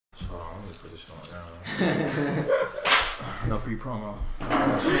me put this one down. No free promo.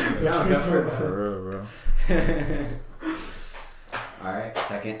 Yeah, go for it. For real, bro. Alright,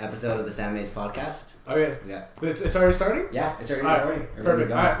 second episode of the Sam Mays podcast. Okay. Yeah. It's already starting? Yeah, it's already Alright, recording.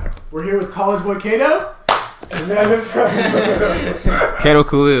 perfect. Alright, we're here with College Boy Kado. And then it's Kado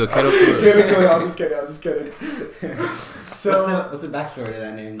Khalil. I'm just kidding. So what's the backstory to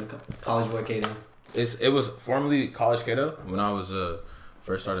that name, the College Boy Kado? It was formerly College Kado when I was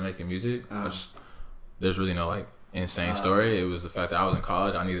first started making music. There's really no like insane story. It was the fact that I was in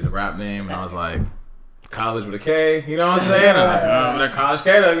college. I needed a rap name, and I was like, college with a K. You know what I'm saying? I'm like, College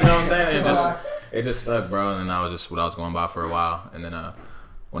Kado. You know what I'm saying? It just stuck, bro. And then that was just what I was going by for a while. And then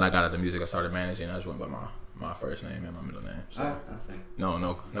when I got into music, I started managing. I just went by my first name and my middle name. So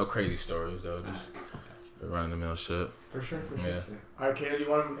no crazy stories though. Just run of the mill shit. For sure. Yeah. Alright, Kado, do you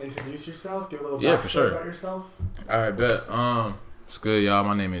want to introduce yourself? Give a little Yeah, for sure. about yourself. Alright, bet. It's good, y'all.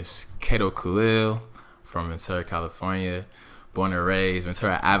 My name is Kado Khalil from Ventura, California. Born and raised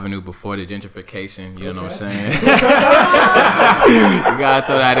Ventura Avenue before the gentrification. You know what I'm saying? You gotta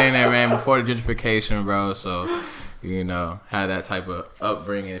throw that in there, man. Before the gentrification, bro. So, you know, had that type of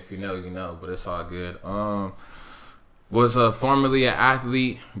upbringing. If you know, you know. But it's all good. Was formerly an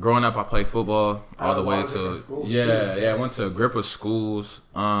athlete. Growing up, I played football all the way to I went to a grip of schools.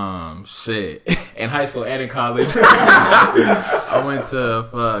 Shit, in high school and in college. I went to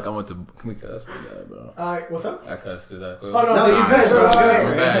can we cuss? Bro. What's up? I cussed. Is that cool? Oh no, you can.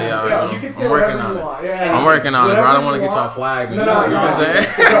 I'm bad, y'all. You can say I'm working on it. I'm working on it, bro. I don't want to get y'all flagged. You know what I'm saying?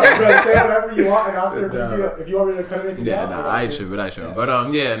 Bro, say whatever you want, and after if you want me to cut anything out. I shouldn't. But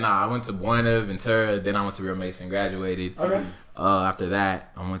I went to Buena, Ventura, then I went to Real Mason, graduated. Okay. After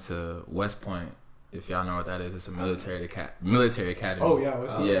that, I went to West Point. If y'all know what that is, it's a military academy. Oh yeah,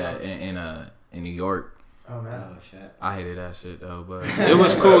 West Point. Yeah, in New York. Oh man. Oh shit. I hated that shit though, but it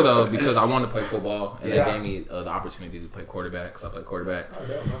was cool though because I wanted to play football and they gave me the opportunity to play quarterback because I played quarterback.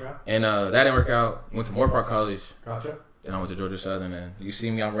 Okay. And that didn't work out. Went to Moore Park College. Gotcha. Then I went to Georgia Southern, and you see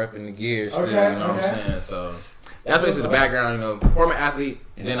me, I'm repping the gears still. Okay, You know what I'm saying? So that's basically the background. You know, former athlete,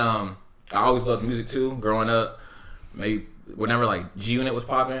 and then I always loved music too. Growing up, maybe whenever like G Unit was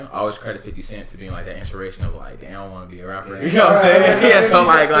popping, I always credit 50 Cent to being like that inspiration of like, damn, I want to be a rapper. You know what I'm saying? Yeah. So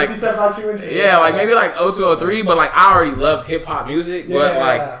like maybe like 02, 03, but like I already loved hip hop music, but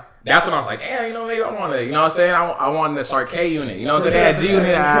like. That's when I was like, damn, you know, maybe I want to, you know what I'm saying? I wanted to start K Unit. You know what I'm saying? They had G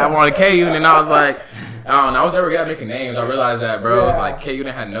Unit, I wanted K Unit, and I was like, I don't know. I was never good at making names. I realized that, bro. Yeah. Like, K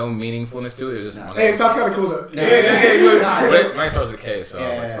Unit had no meaningfulness to it. It was just one Hey, it sounds kind of cool though. But mine starts with a K, so I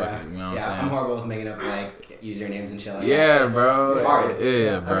was like, fuck it. You know what I'm saying? I'm horrible with making up like usernames and shit like that. Yeah, bro. It's hard.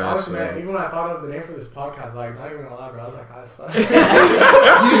 Yeah, bro. I mean, honestly, man, even when I thought of the name for this podcast, like, not even gonna lie, bro, I was like, high as fuck. You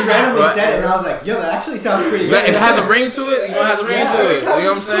just randomly said it, and I was like, yo, that actually sounds pretty good. It has a ring to it. You know, it has a ring to it. You know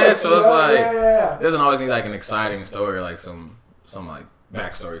what I'm saying? So it's like, it it doesn't always need like an exciting story, like some like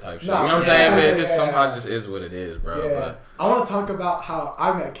backstory type shit. You know what I'm saying? But it just sometimes just is what it is, bro. Yeah. But I want to talk about how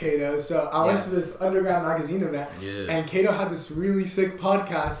I met Kado. So I went to this underground magazine event, and Kado had this really sick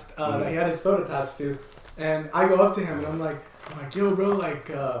podcast that he had his photo attached to, and I go up to him and I'm like, yo, bro, like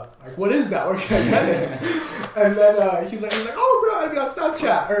what is that? Where can I get it? And then he's like, oh, bro, I got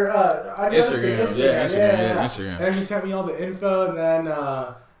Snapchat or Instagram. And he sent me all the info, and then.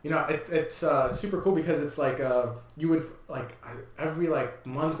 You know, it's super cool because it's like you would like every like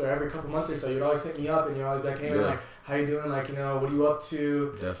month or every couple months or so you'd always hit me up and you're always like, hey man, like how you doing, like, you know, what are you up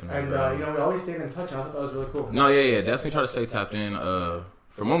to? Definitely. And you know, we always stayed in touch, and I thought that was really cool. No, definitely try to stay tapped in.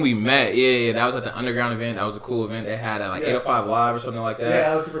 From when we met, that was at the underground event. That was a cool event. They had like 805 Live or something like that. Yeah,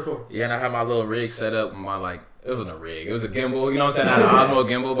 that was super cool. Yeah, and I had my little rig set up. It wasn't a rig. It was a gimbal. You know what I'm saying? I had an Osmo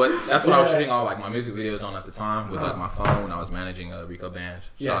gimbal, but that's what I was shooting all like my music videos on at the time with like my phone when I was managing Rico Bands.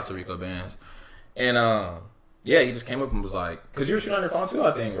 Shout out to Rico Bands. And he just came up and was like, "Cause you were shooting on your phone too,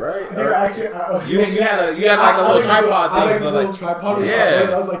 I think, right? You had like a little tripod thing. I had a little tripod. Yeah,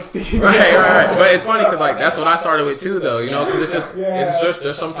 I was like sticking. Right. But it's funny because like that's what I started with too, though. You know, because it's just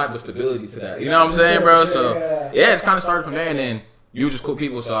there's some type of stability to that. You know what I'm saying, bro? So it's kind of started from there, and then. You were just cool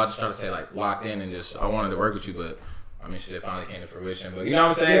people, so I just tried to stay like locked in and just I wanted to work with you, but I mean shit, it finally came to fruition. But you know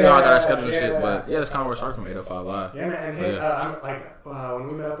what I'm saying? I got our schedule and shit. But that's kind of where it started from 805 Live. Yeah, man. And hey, I'm like when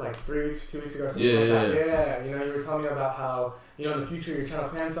we met up like 2 weeks ago, or something like that. You know, you were telling me about how you know in the future you're trying to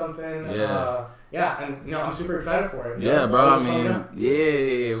plan something. And you know I'm super excited for it. Yeah, bro. I mean,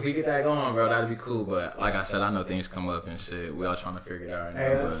 if we get that going, bro, that'd be cool. But like I said, I know things come up and shit. We all trying to figure it out.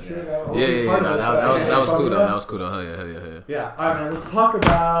 Hey, that's true. That was cool though. That was cool though. Hell yeah. Yeah. All right, man. Let's talk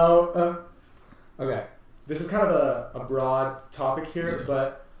about. Okay, this is kind of a broad topic here,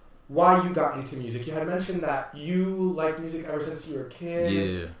 but why you got into music. You had mentioned that you like music ever since you were a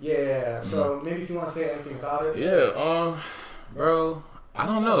kid. Yeah. So maybe if you want to say anything about it. Yeah. Bro. I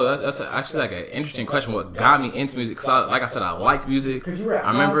don't know. That's actually like an interesting question. What got me into music? Cause like I said, I liked music. Cause you were.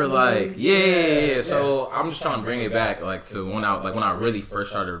 I remember like yeah. So I'm just trying to bring it back like to when I really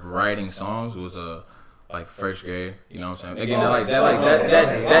first started writing songs was like first grade. You know what I'm saying? Again,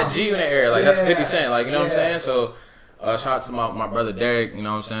 that G Unit era. Like that's 50 Cent. Like you know what I'm saying? So. Shout out to my brother Derek, you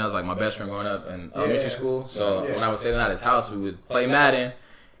know what I'm saying? I was like my best friend growing up in elementary school. So when I was sitting at his house, we would play Madden.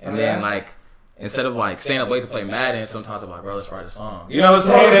 And then like, instead of like staying up late to play Madden, sometimes I'm like, bro, let's write a song. You know what I'm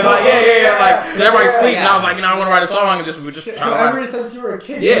saying? And like, yeah. Like, everybody's sleeping. And I was like, I want to write a song. And we were just trying to write. Ever since you were a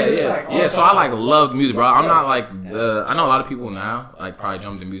kid, yeah. So I like loved music, bro. I'm not like I know a lot of people now like probably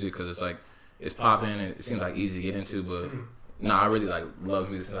jump into music because it's like, it's popping and it seems like easy to get into. But no, I really like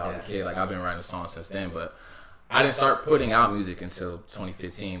love music since I was a kid. Like I've been writing songs since then, but I didn't start putting out music until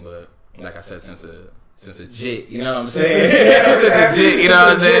 2015, but like I said, since a jit, you know what I'm saying? Since a jit, you know what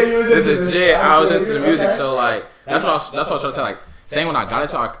I'm saying? Since a jit, I was into the music, so like that's what I was trying to say. Like saying when I got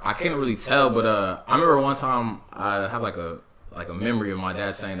into it, I couldn't really tell, but I remember one time I have like a memory of my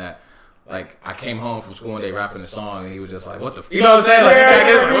dad saying that. Like I came home from school one day rapping the song and he was just like, "What the?" You know what I'm saying?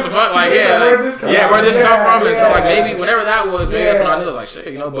 Like, what the fuck? Like, where'd this come from? And so like maybe whenever that was, maybe that's when I knew. I was like,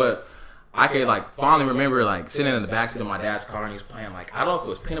 shit, you know, but. I could like fondly remember like sitting in the backseat of my dad's car and he was playing like I don't know if it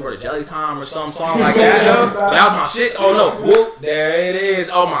was Peanut Butter Jelly Time or some song like that. But that was my shit. Oh no, whoop, there it is.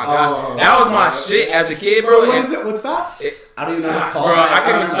 Oh my gosh, that was my shit as a kid, bro. What is it? What's that? I don't even know what it's called. Bro, I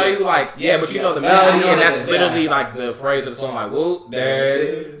couldn't even tell you like but you know the melody and that's literally like the phrase of the song like whoop, there it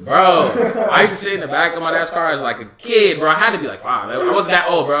is. Bro, I used to sit in the back of my dad's car as like a kid, bro. I had to be like 5. I wasn't that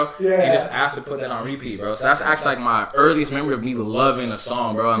old, bro. And just asked to put that on repeat, bro. So that's actually like my earliest memory of me loving a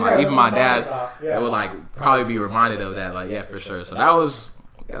song, bro. And like even my dad would like probably be reminded of that, like for sure. So that was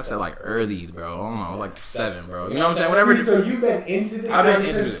like I said like early, bro. I don't know, like 7, bro. You know what I'm saying? Whatever. So you've been into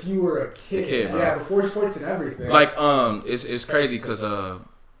this since you were a kid, bro. Yeah, before sports and everything. Like it's crazy because I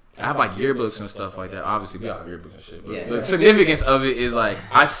have like yearbooks and stuff like that. Obviously, we got yearbooks and shit. But the significance of it is like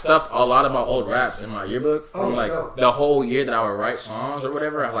I stuffed a lot of my old raps in my yearbook from like the whole year that I would write songs or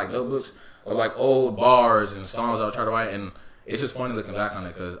whatever. I have like notebooks of like old bars and songs I would try to write and. It's just funny looking back on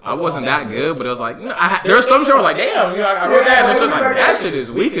it because I wasn't that good, but it was like there was some shit I was like, damn, you know, I wrote that, and there's shit like that shit is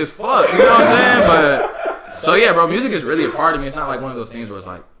weak as fuck, you know what I'm saying? But so yeah, bro, music is really a part of me. It's not like one of those things where it's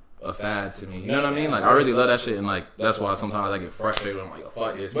like a fad to me, you know what I mean? Like I really love that shit, and like that's why sometimes I get frustrated when I'm like, oh,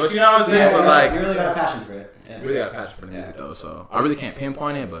 fuck this, but you know what I'm saying? But like, you really got a passion for it. Yeah. Really got a passion for the music though, so I really can't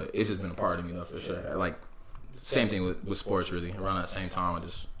pinpoint it, but it's just been a part of me though for sure. Like same thing with sports really. Around that same time, it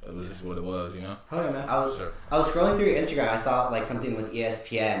was just what it was, you know. Oh yeah, man. I was scrolling through your Instagram. I saw like something with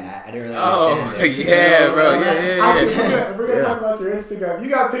ESPN. I didn't really understand it. Yeah, bro. Yeah. We're gonna talk about your Instagram. You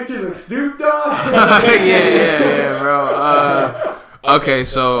got pictures of Snoop Dogg. yeah, bro. Okay,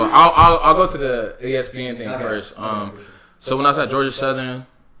 so I'll go to the ESPN thing first. So when I was at Georgia Southern,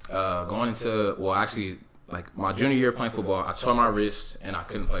 going into actually like my junior year playing football, I tore my wrist and I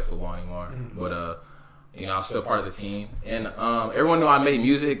couldn't play football anymore. But you know, I was still part of the team. And everyone knew I made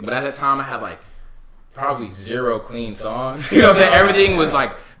music, but at that time I had like probably 0 clean songs. You know what I'm saying? Everything was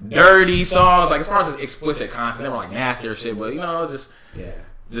like dirty songs. Like as far as explicit content, they were like nasty or shit, but you know,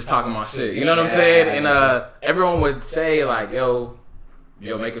 just talking my shit. You know what I'm saying? And everyone would say like, yo,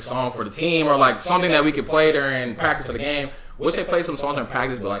 make a song for the team or like something that we could play during practice of the game. Which they played some songs in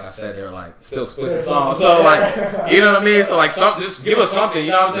practice, but like I said, they were like still explicit songs. So like, you know what I mean? So like, just give us something, you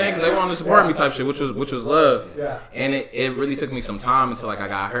know what I'm saying? Because they wanted to support me type shit, which was love. Yeah. And it really took me some time until like I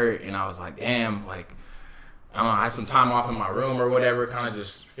got hurt, and I was like, damn, like I don't know, I had some time off in my room or whatever, kind of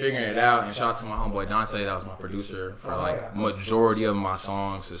just figuring it out. And shout out to my homeboy Dante, that was my producer for like majority of my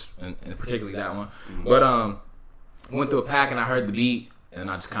songs, and particularly that one. But went through a pack and I heard the beat. And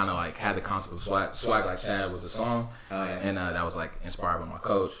I just kind of like had the concept of swag like Chad was a song, and that was like inspired by my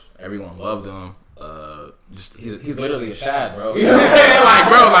coach. Everyone loved him. He's literally a Chad, bro. You know what I'm saying? Like,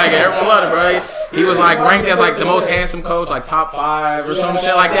 bro, like everyone loved him, bro. He was like ranked as like the most handsome coach, like top 5 or some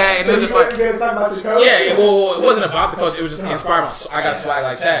shit like that. And it was just like, well, it wasn't about the coach. It was just inspired by I got swag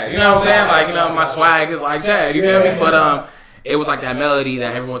like Chad. You know what I'm saying? Like, you know, my swag is like Chad. You feel me? But it was like that melody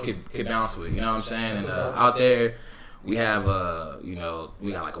that everyone could bounce with. You know what I'm saying? And out there. We have, you know,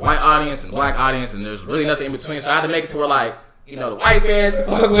 we got like a white audience and a black audience, and there's really nothing in between. So I had to make it to where like, you know, the white fans can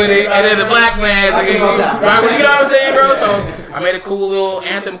fuck with it, and then the black fans, like, you know what I'm saying, bro? So I made a cool little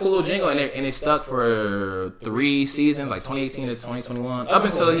anthem, cool little jingle, and it stuck for 3 seasons, like 2018 to 2021, up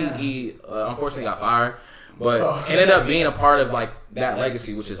until he unfortunately got fired. But ended up being a part of like that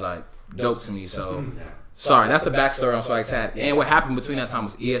legacy, which is like dope to me. So sorry, that's the backstory on Swag Chat. And what happened between that time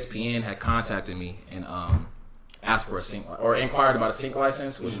was ESPN had contacted me and asked for a sync or inquired about a sync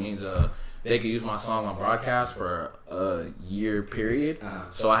license, which means they could use my song on broadcast for a year period.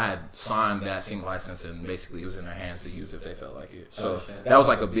 So I had signed that sync license, and basically it was in their hands to use if they felt like it. So that was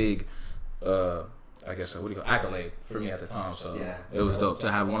like a big, I guess, what do you call accolade for me at the time. So it was dope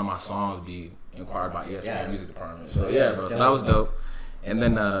to have one of my songs be inquired by ESPN Music Department. So yeah, bro. So that was dope. And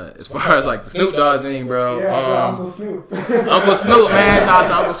then as far as like the Snoop Dogg thing, bro. Uncle Snoop. Uncle Snoop, man. Shout out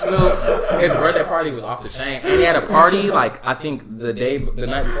to Uncle Snoop. His birthday party was off the chain. And he had a party like I think the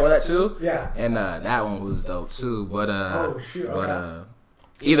night before that too. Yeah. And that one was dope too. But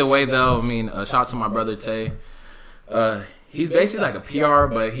either way though, I mean, shout out to my brother Tay. He's basically like a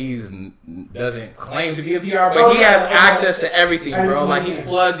PR, but he doesn't claim to be a PR, but he has access to everything, bro. Like he's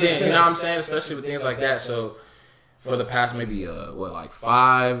plugged in, you know what I'm saying? Especially with things like that. So for the past maybe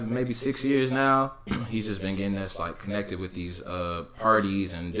 5, maybe 6 years now, he's just been getting us like connected with these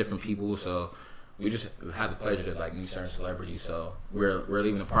parties and different people. So we just had the pleasure to like meet certain celebrities. So we're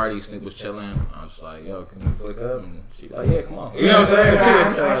leaving the party. Snoop was chilling. I was like, yo, can we flick up? And she's like, yeah, come on. You know what I'm saying?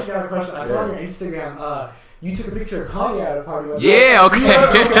 I actually got a question. I saw on your Instagram. You took a picture of Kanye at a party. Yeah, okay.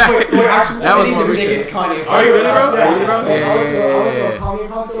 That was the biggest Kanye. Are you really, bro? Yeah, Are you, bro? I went to a Kanye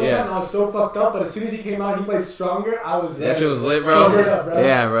concert one Yeah. time, and I was so fucked up. But as soon as he came out, he played Stronger. I was that shit was lit, bro. Sobered up, bro.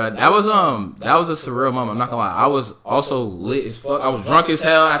 Yeah, bro. That was a surreal moment. I'm not gonna lie. I was also lit as fuck. I was drunk as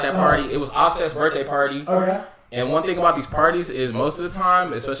hell at that party. It was Offset's birthday party. Okay. And one thing about these parties is most of the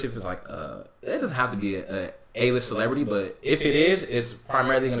time, especially if it's like it doesn't have to be a A-list celebrity, but if it is, it's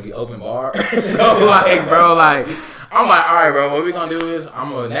primarily gonna be open bar. So like, bro, like I'm like, all right, bro, what we gonna do is I'm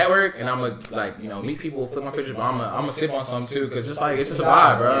gonna network and I'm gonna like, you know, meet people, flip my pictures, but I'm gonna sip on something too, cause just like it's just a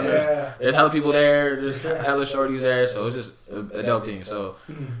vibe, bro. Yeah. There's hella people there, there's hella shorties there, so it's just a dope thing. So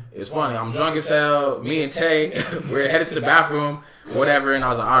it's funny. I'm drunk as hell. Me and Tay, we're headed to the bathroom, whatever, and I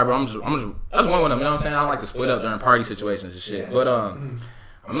was like, all right, bro, I just went with them. You know what I'm saying? I don't like to split up during party situations and shit, but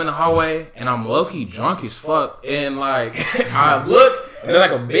I'm in the hallway and I'm low-key drunk as fuck, and like I look and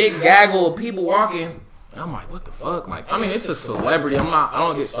there's like a big gaggle of people walking. I'm like, what the fuck? Like, I mean, it's a celebrity. I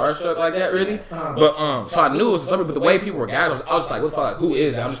don't get starstruck like that really. But so I knew it was a celebrity, but the way people were gaggling, I was just like, what the fuck? Like, who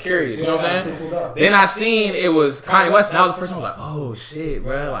is it? I'm just curious. You know what I'm saying? Then I seen it was Kanye West. And that was the first time I was like, oh shit,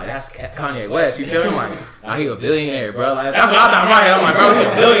 bro. Like that's Kanye West. You feel me? I'm like, he a billionaire, bro. Like that's what I thought in my head. I'm like, bro, he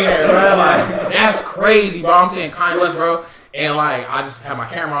a billionaire, bro. Like that's crazy, bro. I'm saying Kanye West, bro. And like, I just had my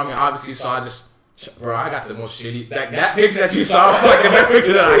camera on me, obviously, so I just, bro, I got the most shitty. That picture that you saw was like the best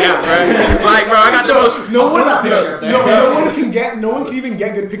picture that I got, bro. Like, bro, I got the most. No one can even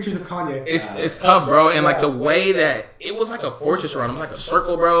get good pictures of Kanye. It's tough, bro. And like the way that it was like a fortress around him, like a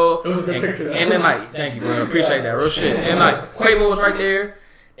circle, bro. It was a good picture. And then like, thank you, bro. Appreciate that, real shit. And like Quavo was right there,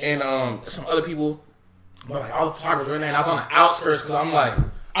 and some other people, but like all the photographers were in there, and I was on the outskirts because I'm like,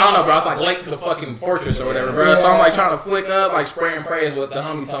 I don't know, bro. I was like late to the fucking fortress or whatever, bro. So I'm like trying to flick up, like spray and pray is what the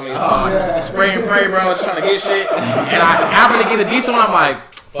homie told me it's called. Spray and pray, bro. Just trying to get shit. And I happened to get a decent one. I'm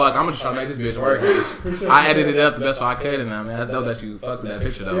like, fuck, I'm just trying to make this bitch work. I edited it up the best way I could, and man, that's dope that you fucked with that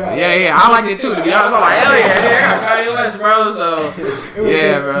picture though. But yeah, I liked it too. To be honest, I'm like, hell yeah, I got Kanye West, bro. So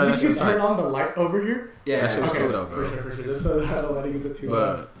yeah, bro. Did you turn on the light over here? Yeah, that shit was cool though, bro. For sure. Just so that the lighting isn't too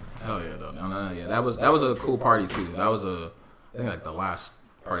loud. Hell yeah, though. No, yeah, that was a cool party too. That was I think like the last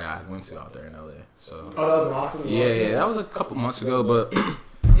party I went to out there in LA. So that was awesome. Yeah, that was a couple months ago, but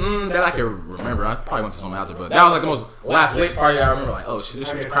that I can remember. I probably went to some after, but that was like the most last late party I remember. Like, oh shit, this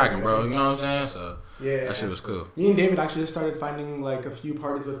shit was cracking, bro. You know what I'm saying? So that shit was cool. Me and David actually just started finding like a few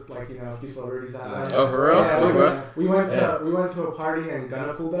parties with like a few celebrities. Oh, for real? Yeah, we went to a party and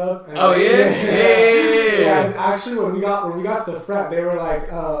Gunna pulled up. And oh yeah. And actually, when we got to the front, they were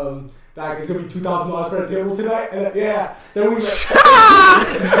like, like it's gonna be $2,000 for a table tonight, and then we like,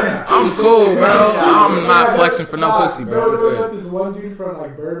 I'm cool, bro. I'm not flexing for no pussy, bro. We met this one dude from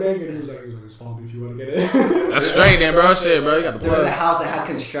like Burbank, and he was like, it's fun if you want to get it. That's straight, then, bro. Shit, bro. You got the plug. There was a house that had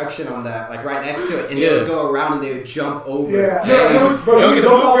construction on that, like right next to it, and they would go around and they would jump over. You don't get the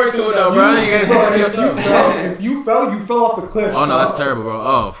blueprint to it though, bro. You gotta fuck yourself. If you fell off the cliff. Oh no, that's terrible, bro.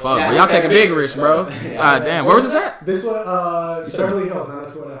 Oh fuck, bro. Y'all taking big risk, bro. God damn. Where was this at? This one, Beverly Hills,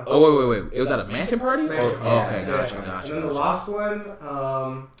 90210. Oh wait. It was at a mansion party? Okay, gotcha. And then the last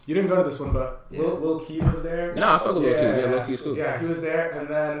one, you didn't go to this one, but Lil Key was there. No, I fuck with Lil Key. Yeah, Lil Key's cool. Yeah, he was there, and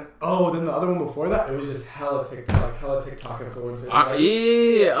then then the other one before that, it was just hella TikTok influencers.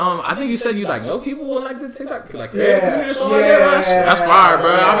 I think you said you like know people with like the TikTok, like or something like that. That's fire,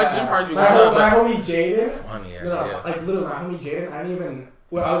 bro. I bet you them parties be my homie Jaden. Funny, like literally, my homie Jaden.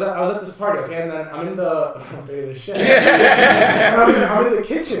 Well, I was at this party, okay, and then I'm in the shit. I'm in the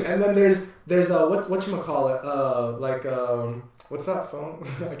kitchen, and then there's a what's that phone?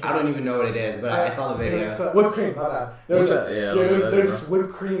 I don't even know what it is, but I saw the video. It's whipped cream, my bad. There's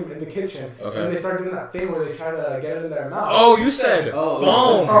whipped cream in the kitchen, and they started doing that thing where they try to get it in their mouth. Oh, you said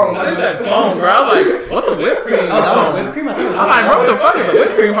foam. I said foam, bro. I was like, what's a whipped cream? Oh, that was whipped cream? I'm like, bro, what the fuck is a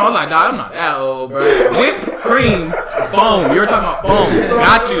whipped cream? I was like, dog, I'm not that old, bro. Whipped cream, foam. You were talking about foam.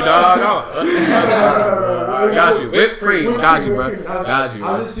 Got you, dog. Got you. Whipped cream. Got you, bro. Got you.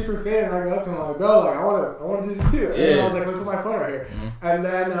 I was just super fan, and I go up to him, I'm like, bro, like, I want to do this too. And then I was like, let me put my phone right here. And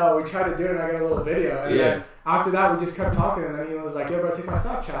then we tried to do it, and I got a little video. And then after that, we just kept talking, and then he was like, yo, bro, take my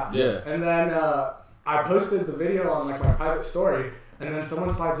Snapchat. Yeah. And then I posted the video on, like, my private story, and then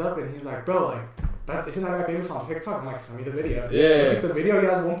someone slides up, and he's like, bro, like, isn't that guy famous on TikTok? I'm like, send me the video. Yeah. Like, the video, he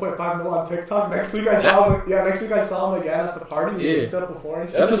has 1.5 mil on TikTok. Next week I saw him again at the party. He picked up before and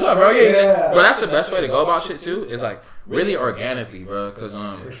shit. That's what's up, bro. Yeah. Bro, that's the best way to go about shit, too, is, like, really organically, bro, because,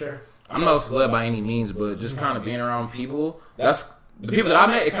 For sure. I'm not a celeb by any means, but just kind of being around people, that's, the people that I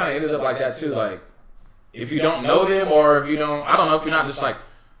met, it kind of ended up like that, too, like, if you don't know them, or if you don't, I don't know, if you're not just, like,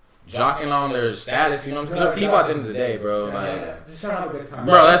 jocking on their status, you know, because they're people at the end of the day, bro, like, just trying to have a good time.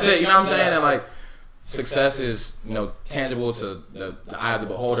 Bro, that's it, you know what I'm saying, and, like, success is, you know, tangible to the eye of the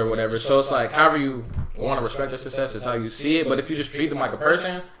beholder or whatever. So it's like, however you want to respect their success is how you see it. But if you just treat them like a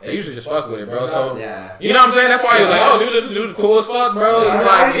person, they usually just fuck with it, bro. So, you know what I'm saying? That's why he was like, oh, dude, this dude's cool as fuck, bro. He's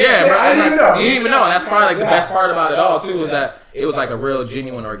like, yeah, bro. Like, you didn't even know. And that's probably like the best part about it all, too, is that it was like a real,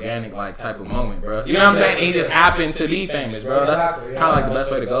 genuine, organic, like, type of moment, bro. You know what I'm saying? And he just happened to be famous, bro. That's kind of like the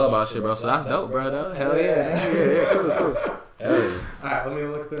best way to go about shit, bro. So that's dope, bro. Though. Hell yeah. Yeah, cool. Hell yeah. All right, let me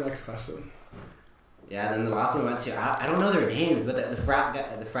look at the next question. Yeah, then the last one we went to, I don't know their names, but the frat guy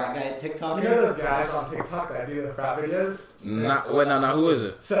TikTok. You know those guys on TikTok that do the frat videos? No, who is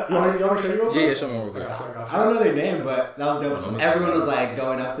it? So, you want me to show you? Yeah, show me real quick. I don't know their name, but that was dope. Everyone was like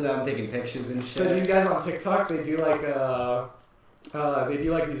going up to them, taking pictures and shit. So these guys on TikTok, they do like these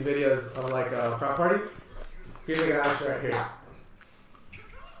videos of like a frat party. Here's like an action right here.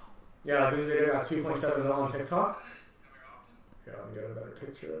 Yeah, like this video got 2.7 mil on TikTok. Yeah, let me get a better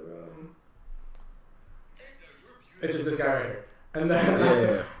picture of them. It's just this guy right here. And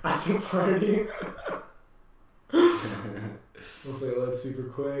then at the party, hopefully it loads super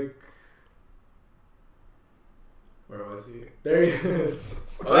quick. Where was he? There he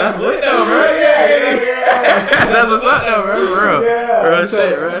is. Oh, that's lit though, bro. Yeah. That's what's up though, bro. For real. Yeah. Real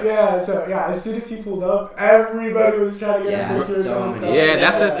shit, bro. Yeah, as soon as he pulled up, everybody was trying to get a picture. Yeah,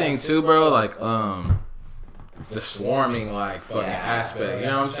 that's the thing too, bro. Like, the swarming, like, fucking aspect. You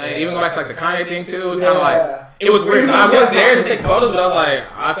know what I'm saying? Even go back to, like, the Kanye thing, too. It was kind of like, it was weird. I was there to take photos, but I was like,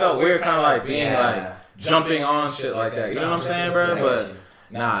 I felt weird kind of, like, being, like, jumping on shit like that. You know what I'm saying, bro? But,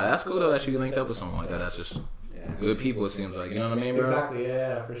 nah, that's cool, though, that you linked up with someone like that. That's just good people, it seems like. You know what I mean, bro? Exactly,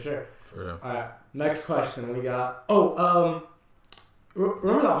 yeah, for sure. For real. All right, next question we got.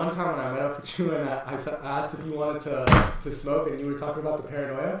 Remember that one time when I met up with you and I asked if you wanted to smoke and you were talking about the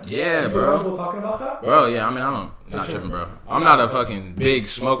paranoia? Yeah, you bro. People talking about that? Bro, yeah, I mean, not tripping, bro. I'm not a fucking big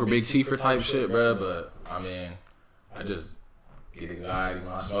smoker, big chiefer type shit, bro, but, I mean, I just get anxiety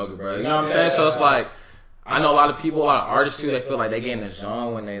when I smoke it, bro. You know what I'm saying? So it's like, I know a lot of people, a lot of artists, too, they feel like they get in the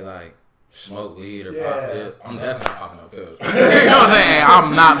zone when they, like, smoke weed or pop it. I'm definitely popping no pills. You know what I'm saying?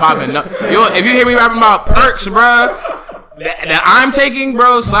 I'm not popping no. If you hear me rapping about perks, bro, that I'm taking,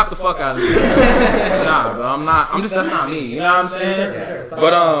 bro, slap the fuck out of me. Nah, bro, I'm not. That's not me. You know what I'm saying?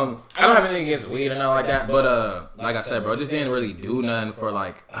 But I don't have anything against weed or nothing like that. But like I said, bro, just didn't really do nothing for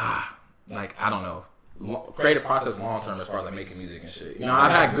like I don't know, creative process long term as far as like making music and shit. You know,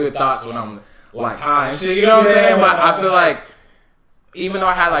 I've had good thoughts when I'm like high and shit. You know what I'm saying? But I feel like even though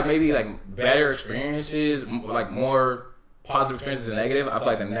I had like maybe like better experiences, like more positive experiences than negative, I feel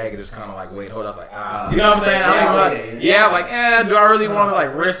like the negatives kind of like, wait, hold on, I was like, you know what I'm saying? I was like, do I really want to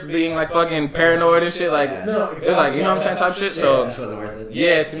like risk being like fucking paranoid and shit? Like, it was like, you know what I'm saying, type shit. So,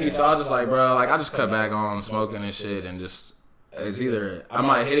 yeah, to me, so I was just like, bro, like I just cut back on smoking and shit and just, it's either I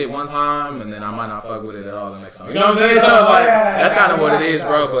might hit it one time and then I might not fuck with it at all the next time. You know what I'm saying? So it's like, that's kind of what it is,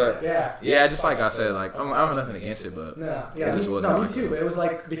 bro. But yeah, just like I said, like I don't have nothing against it, but it just wasn't. No, me too. But it was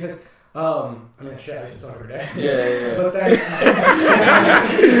like because. I mean, shit, I used to smoke every day. Yeah. But then... no,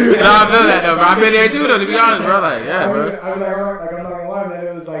 I feel that, though, bro. I've been there, too, though, to be honest, bro. Like, yeah, bro. I'm not gonna lie, man.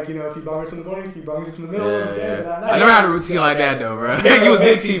 was like, you know, a few bongers in the morning, a few bongers in the middle of the day. And at night. I never had a routine like that though, bro. You was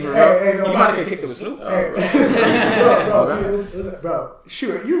big Chiefer, bro. You might have kicked it with Snoop. Bro,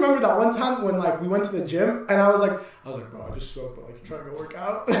 shoot, you remember that one time when like we went to the gym and I was like, bro, I just smoked, but like trying to work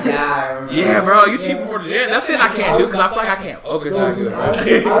out. Yeah, I remember. Yeah, bro, you cheap before the gym. That's it. I can't do because I feel like I can't focus on good, bro.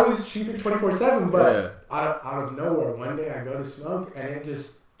 I was cheaping 24/7, but out of nowhere, one day I go to smoke and it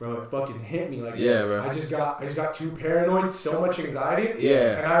just, bro, it fucking hit me like, bro. I just got too paranoid, so much anxiety.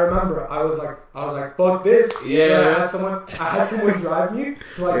 Yeah. And I remember I was like, fuck this. Yeah. So I had someone drive me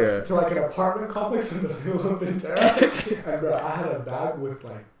to like an apartment complex in the middle of Ventura, and bro, I had a bag with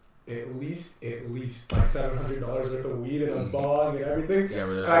like at least like $700 worth of weed and a bong and everything. Yeah,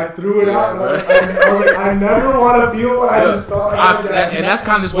 and I threw it out. Bro. I was like, I never want to feel what I just felt. And that's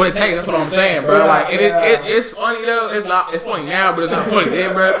kind of just what it takes. That's what I'm saying, bro. Like it's funny though. It's funny now, but it's not funny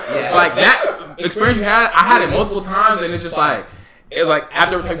then, bro. Like that experience you had, I had it multiple times, and it's just like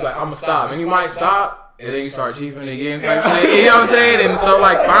after every time you're like, I'm gonna stop, and you might stop. And then you start chiefing again, type shit. You know what I'm saying? And so,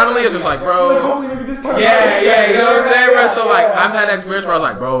 like, finally, it's just like, bro. Yeah, you know what I'm saying, bro? So, like, I've had that experience where I was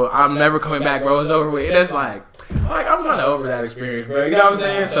like, bro, I'm never coming back, bro. It's over with. And it's like I'm kind of over that experience, bro. You know what I'm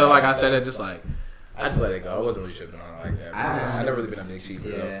saying? So, like I said, it just like, I just let it go. I wasn't really tripping on it like that. I've never really been a big cheaper,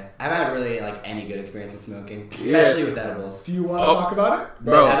 though. I've had really, like, any good experience in smoking, especially with edibles. Do you want to talk about it?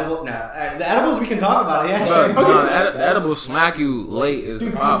 Bro, the edibles we can talk about, yeah. Bro, the edibles smack you late is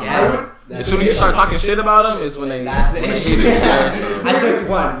the problem. Yes. As soon as you start talking shit about them, it's when they. That's the issue. I took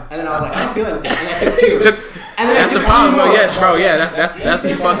one, and then I was like, I'm feeling it. And I took two. And then that's the problem, bro. Yes, bro. Yeah, that's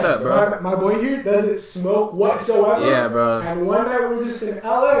you fucked up, bro. My boy here doesn't smoke whatsoever. Yeah, bro. And one night we were just in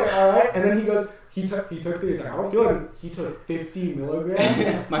LA, alright? And then he goes, he took three. He's like, I don't feel it. He took 50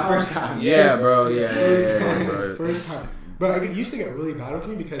 milligrams. My first time. Yeah, bro. Yeah. First time. Bro, it used to get really bad with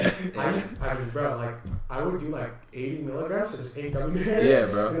me because I mean, bro, like I would do like 80 milligrams, so just 8 gummy bears. Yeah,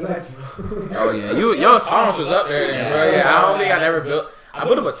 bro. Oh yeah, your tolerance was up there, then, bro. Yeah, I don't think I ever built. I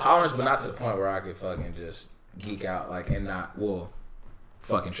built up a tolerance, but not to the point where I could fucking just geek out, like, and not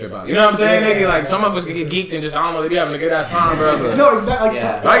fucking trip out. You know what I'm saying, nigga? Like some of us can get geeked and just I don't know, they be having a good ass time, bro. But no, exactly. Like,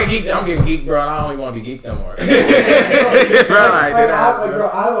 if I get geeked, I'm getting geeked, bro. And I don't even want to be geeked no more. Bro, I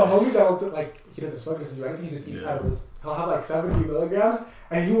have a homie that will like. He doesn't smoke, doesn't do anything. He just eats edibles. He'll have like 70 milligrams,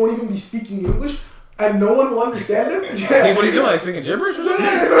 and he won't even be speaking English, and no one will understand him. Hey, what are you doing? Like speaking gibberish or something?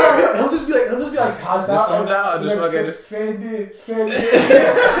 He'll just be like passed out. Just fucking just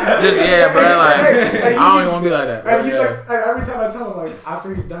yeah, bro. Like I don't even want to be like that. And he's like every time I tell him, like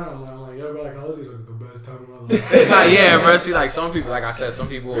after he's done, I'm like, yo, bro, like how was he? He's like the best time of my life. Yeah, bro. See, like some people, like I said, some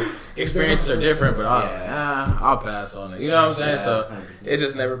people experiences are different, but I'll pass on it. You know what I'm saying? So it's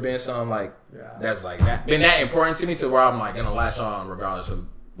just never been something like that's like that been that important to me to where I'm like gonna latch on regardless of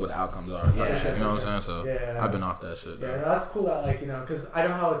what the outcomes are. Type shit, you know what I'm saying? So I've been off that shit. Yeah, no, that's cool. That like because I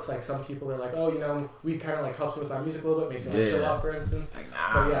know how it's like some people are like, oh, we kind of like helps with our music a little bit, makes me like chill out, for instance. Like,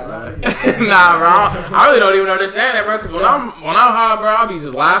 nah, bro. I really don't even understand that, bro. Because when I'm high, bro, I'll be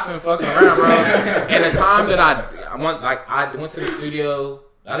just laughing, fucking around, bro. And the time that I went to the studio.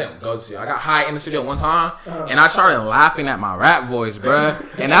 I didn't go to studio. I got high in the studio one time, and I started laughing at my rap voice, bro.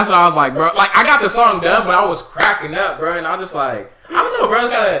 And that's what I was like, bro. Like, I got the song done, but I was cracking up, bro. And I was just like, I don't know, bro.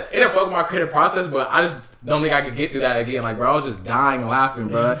 It didn't fuck with my creative process, but I just don't think I could get through that again. Like, bro, I was just dying laughing,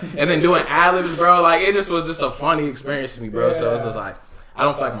 bro. And then doing ad-libs, bro. Like, it just was just a funny experience to me, bro. So it's just like, I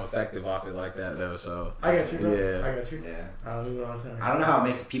don't feel like I'm effective off it like that, though. So I got you, bro. Yeah. I got you. Yeah. I don't know how it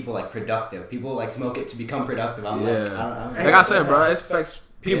makes people like productive. People like smoke it to become productive. I'm like, I don't know. Like I said, bro, it affects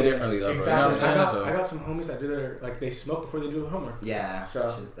people differently, though. Exactly. Bro. You know what I'm saying? I got some homies that do their they smoke before they do their homework. Yeah.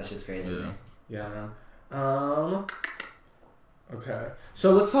 So that shit's crazy. Yeah, man. Okay.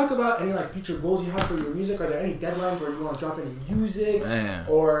 So let's talk about any like future goals you have for your music. Are there any deadlines where you want to drop any music? Man.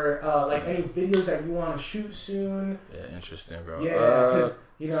 Or like any videos that you want to shoot soon? Yeah, interesting, bro. Yeah, because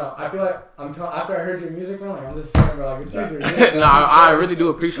I feel like after I heard your music, man, like I'm just saying, bro, like it's usually no, I really do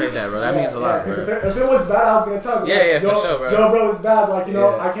appreciate that, bro. That means a lot, bro. If it was bad, I was gonna tell you. For sure, bro. Yo, bro, it's bad. Like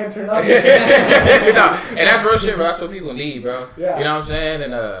I can't turn up. And that's real shit, bro. That's what people need, bro. Yeah. You know what I'm saying?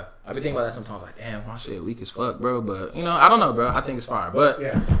 And I be thinking about that sometimes, like, damn, my shit weak as fuck, bro. But I don't know, bro. I think it's fire. But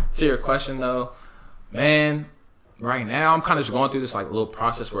to your question though, man, right now I'm kind of just going through this like little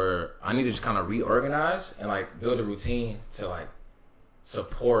process where I need to just kind of reorganize and like build a routine to like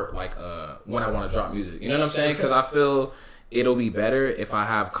support like when I want to drop music. You know what I'm saying? Because I feel it'll be better if I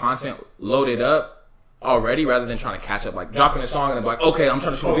have content loaded up already rather than trying to catch up, like dropping a song and I'm like, okay, I'm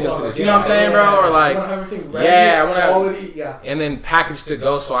trying to shoot a video to this. You know what I'm saying, bro? Or like, I want to have and then package to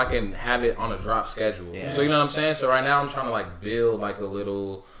go so I can have it on a drop schedule. Yeah. So you know what I'm saying? So right now I'm trying to like build like a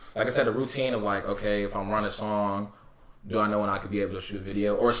little, like I said, a routine of like, okay, if I'm running a song, do I know when I could be able to shoot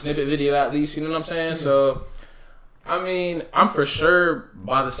video or snippet video at least? You know what I'm saying? So, I mean, I'm for sure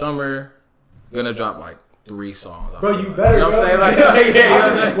by the summer gonna drop like 3 songs. Bro, you better. You know what I'm saying? Like,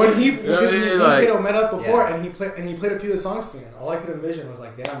 yeah, when he like, met up before and he played a few of the songs to me, and all I could envision was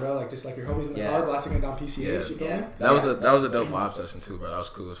like, damn, bro, like just like your homies in the car blasting it down PCH. You feel me? That was a dope vibe session too, bro. That was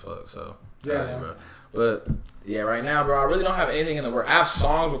cool as fuck. So bro. But yeah, right now, bro, I really don't have anything in the work. I have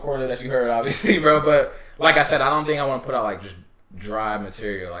songs recorded that you heard, obviously, bro. But like I said, I don't think I want to put out like just dry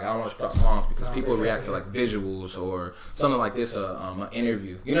material. Like I don't want to put out songs because people react to like visuals or something like this, an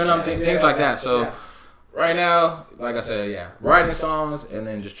interview. You know what I'm saying? Things like that. So. Right now, like I said, writing songs and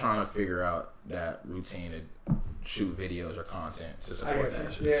then just trying to figure out that routine to shoot videos or content to support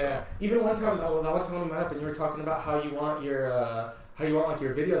that shit. Yeah. So. Even one time, when we met up and you were talking about how you want your like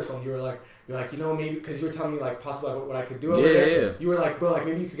your videos filmed, you're like, you know, maybe because you were telling me like possibly like, what I could do over there. Yeah. You were like, bro, like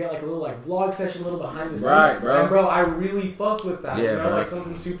maybe you could get like a little like vlog session, a little behind the scenes. Right, bro. And bro, I really fucked with that. Yeah, you know, bro. Like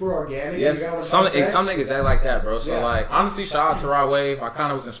something super organic. Yes, something exactly like that, bro. So like, honestly, shout out to Raw Wave. I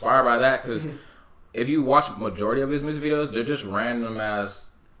kind of was inspired by that because. If you watch majority of his music videos, they're just random ass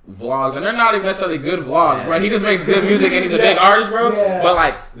vlogs, and they're not even necessarily good vlogs, bro. He just makes good music, and he's a big artist, bro. Yeah. But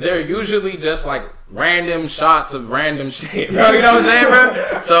like, they're usually just like random shots of random shit, bro. You know what I'm saying,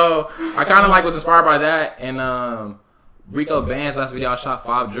 bro? So I kind of like was inspired by that. And Rico Band's last video, I shot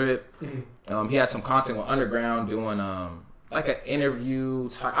 5 Drip. He had some content with Underground doing like an interview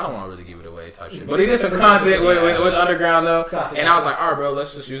type. I don't want to really give it away type shit, but he did some content with Underground though. And I was like, all right, bro,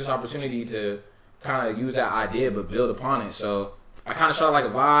 let's just use this opportunity to kind of use that idea but build upon it. So I kind of shot like a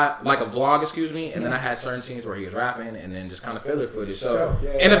vlog, and then I had certain scenes where he was rapping and then just kind of filler footage. So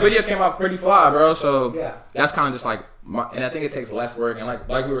and the video came out pretty fly, bro. So that's kind of just like and I think it takes less work, and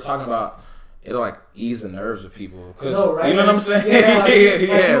like we were talking about, it'll like ease the nerves of people, cause right? You know what I'm saying?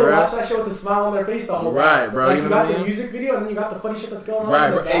 Yeah, bro. Watch that show with a smile on their face the whole time. Right, bro. Like, you got the music video and then you got the funny shit that's going on. Right,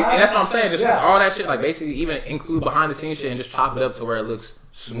 bro. And that's what I'm saying. Just all that shit, like basically even include behind the scenes shit and just chop it up to where it looks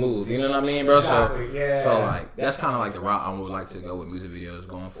smooth. You know what I mean, bro? Exactly. So like that's kind of like the route I would like to go with music videos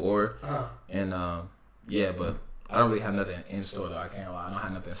going forward. And but I don't really have nothing in store though. I can't lie. I don't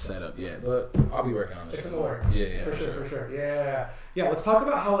have nothing set up yet, but I'll be working on this. It's in the works. Yeah, for sure. Yeah. Let's talk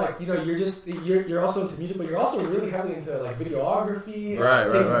about how like, you know, you're also into music, but you're also really heavily into like videography,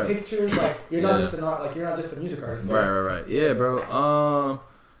 taking pictures. Like you're not just a music artist. Right. Yeah, bro.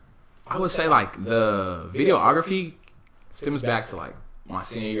 I would say like the videography stems back to like my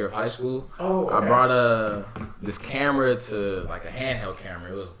senior year of high school. Oh, okay. I brought this camera to like a handheld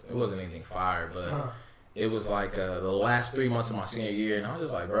camera. It wasn't anything fire, but. It was like the last 3 months of my senior year, and I was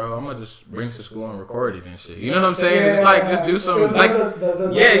just like, bro, I'm gonna just bring it to school and record it and shit. You know what I'm saying? Just do some like,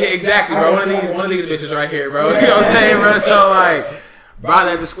 exactly, bro. One of these bitches right here, bro. You know what I'm saying, bro? So like, brought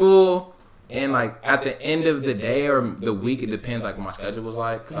that to school, and like at the end of the day or the week, it depends like what my schedule was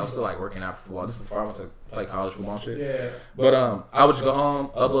like, because I was still like working out for football. This is before I went to play college football and shit. Yeah. But I would just go home,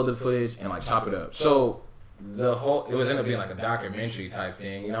 upload the footage, and like chop it up. So. It was ended up being like a documentary type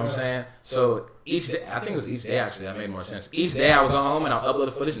thing, you know what I'm saying? So each day, I think it was each day actually, that made more sense. Each day I would go home and I'll upload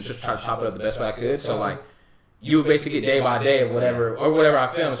the footage and just try to chop it up the best way I could. So like, you would basically get day by day of whatever I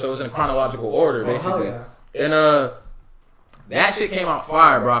filmed. So it was in a chronological order basically. And that shit came out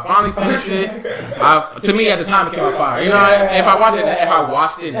fire, bro. I finally finished it. To me, at the time, it came out fire. You know, if I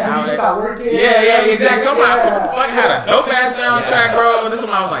watched it now, exactly. I'm like, what the fuck? Had a dope ass soundtrack, bro. This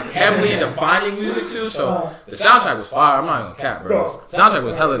one I was like heavily into finding music too, so the soundtrack was fire. I'm not even gonna cap, bro. The soundtrack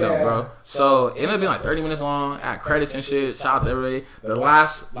was hella dope, bro. So it ended up being like 30 minutes long. I had credits and shit. Shout out to everybody. The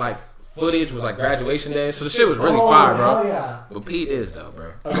last like footage was like graduation day, so the shit was really fire, bro. Yeah. But Pete is though,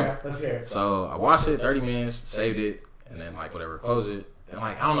 bro. Okay, let's hear it. So I watched it, 30 minutes, saved it. And then, like, whatever, close it. And,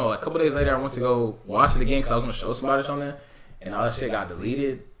 like, I don't know, like, a couple days later, I went to go watch it again because I was going to show somebody something. And all that shit got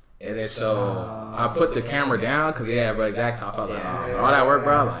deleted. And then, so, I put the camera down because, bro, exactly how I felt like, all that work,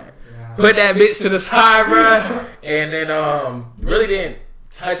 bro. Like, put that bitch to the side, bro. And then, really didn't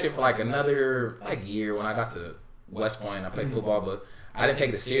touch it for, like, another, like, year when I got to West Point. I played football, but I didn't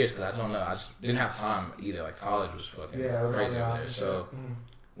take it serious because I don't know. I just didn't have time either. Like, college was fucking crazy over there. So,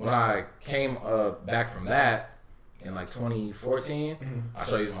 when I came back from that, in like 2014, I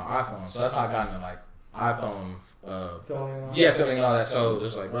started using my iPhone. So that's how I got into like iPhone filming and all that. So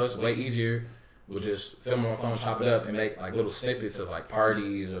just like, bro, it's way easier. We'll just film on my phone, chop it up, and make like little snippets of like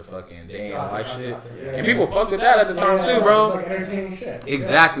parties or fucking day in life shit. And people fucked with that at the time too, bro. It's like entertaining shit.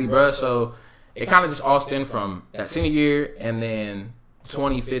 Exactly, bro. So it kind of just all stemmed from that senior year, and then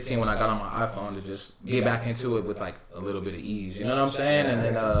 2015 when I got on my iPhone to just get back into it with like a little bit of ease. You know what I'm saying? And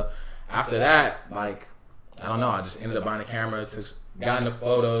then after that, like. I don't know. I just ended up buying a camera. It took got into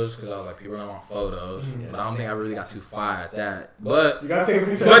photos because I was like, people don't want photos. But I don't think I really got too fire at that. But you gotta take a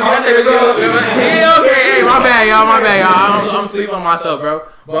picture. But you gotta take a picture. Hey, okay, hey, my bad, y'all. I'm sleeping on myself, bro.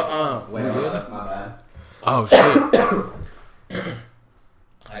 But Wait, my bad. Oh shit.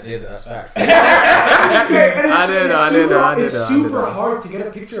 I did. That's facts. I did. It's super hard to get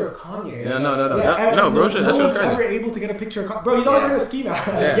a picture of Kanye. Yeah, no, bro. That shit was crazy. Never able to get a picture of Kanye. Bro, he's always in a ski mask.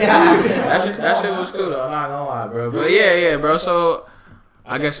 Yeah. That shit was cool though. I'm not gonna lie, bro. But yeah, bro. So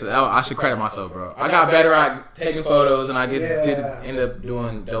I guess I should credit myself, bro. I got better at taking photos, and I did end up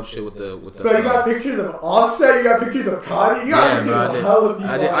doing dope shit with the. Bro, you got pictures of Offset. You got pictures of Kanye. You got pictures of hella people.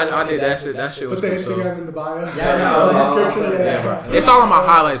 I did that shit. That shit was cool. Put the Instagram in the bio. Yeah, bro. It's all on my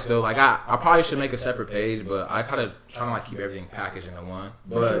highlights though. Like I probably should make a separate page, but I kind of trying to like keep everything packaged into one.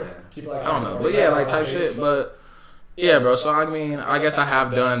 But I don't know. But yeah, like type shit. But yeah, bro. So I mean, I guess I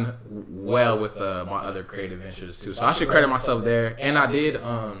have done well with my other creative ventures too. So I should credit myself there. And I did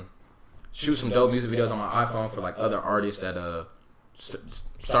shoot some dope music videos on my iPhone for like other artists that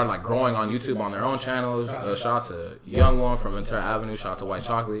started like growing on YouTube on their own channels. Shout out to Young One from Ventura Avenue. Shout out to White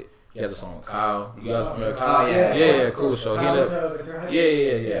Chocolate. He has a song with Kyle. You guys familiar with Kyle? Yeah, cool. So he ended up,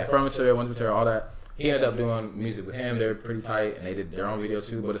 yeah. From Ventura, went to Ventura, all that. He ended up doing music with him. They're pretty tight, and they did their own video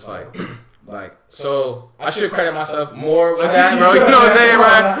too. But it's like, so I should credit myself more with that, bro. You know what I'm saying,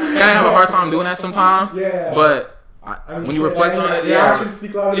 right? I have a hard time doing that sometimes. Yeah. But when you reflect on it, right.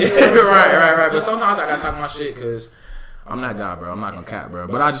 But sometimes I gotta talk my shit because I'm that guy, bro. I'm not gonna cap, bro.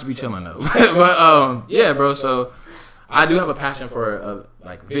 But I just be chilling though. But yeah, bro. So I do have a passion for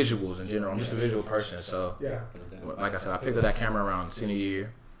like visuals in general. I'm just a visual person, so like I said, I picked up that camera around senior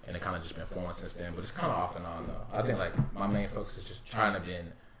year, and it kind of just been flowing since then. But it's kind of off and on though. I think like my main focus is just trying to be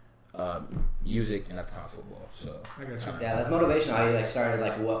in music and at the time football. So yeah, that's motivational. How you like started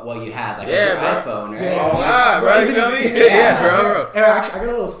like what you had like your iPhone, right? Oh wow, bro, you feel me? Yeah, bro. And actually, I got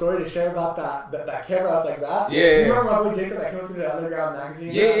a little story to share about that camera that's like that. Yeah. You remember my boy Jacob that came up to the Underground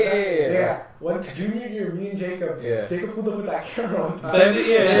magazine? Yeah. When junior year, me and Jacob pulled up with that camera one time.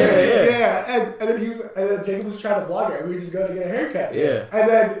 Yeah. And then Jacob was trying to vlog it, and we were just going to get a haircut. Yeah. And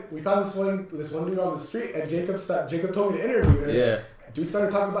then we found this one dude on the street, and Jacob told me to interview him. Yeah. Dude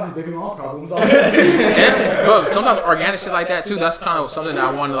started talking about his baby mom problems. Bro, sometimes organic shit like that too. That's kind of something that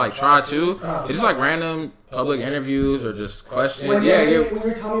I want to like try too. It's just like random public interviews or just questions. When you were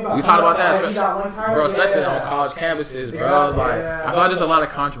telling me about we talked about that, especially on college campuses, bro. I thought there's a lot of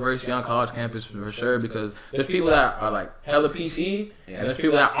controversy on college campuses for sure because there's people that are like hella PC and there's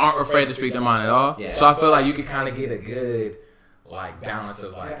people that aren't afraid to speak their mind at all. So I feel like you can kind of get a good like balance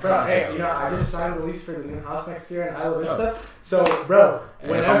of like. Bro, hey, I just signed the lease for the new house next year in Isla Vista. So, bro,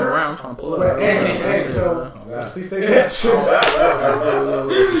 whenever if I'm around, I'm trying to pull up. Please say that shit. We're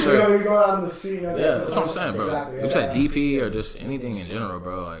going out on the street. That's what I'm saying, bro. Exactly, if you say DP or just anything in general,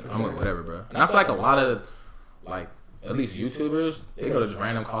 bro, like I'm with whatever, bro. And I feel like a lot of like at least YouTubers, they go to just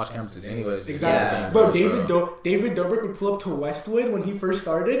random college campuses anyways. Exactly. Bro, David Dobrik would pull up to Westwood when he first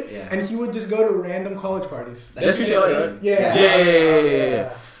started, and he would just go to random college parties. That's shit like that?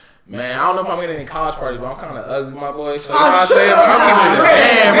 Yeah. Man, I don't know if I'm in any college parties, but I'm kind of ugly, my boy. So you know what I'm saying? Like, I'm keeping it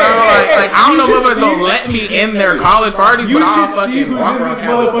man, bro. Like I don't know if it's gonna let me in their college parties, but I'll fucking walk around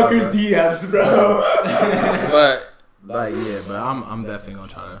campus. Motherfuckers DMs, bro. But I'm definitely gonna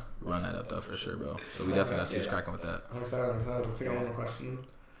try to run that up though for sure, bro. So we definitely gotta see what's cracking with that. I'm excited. Let's take one more question.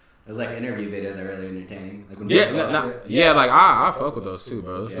 Those like interview videos are really entertaining. Like when I fuck with those too,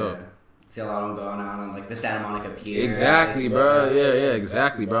 bro. It's dope. See a lot of them going on like the Santa Monica Pier. Exactly, bro. Yeah,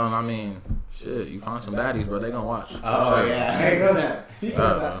 exactly, bro. And I mean, shit, you find some baddies, bro. They gonna watch. Oh sure. Yeah. Hey, speaking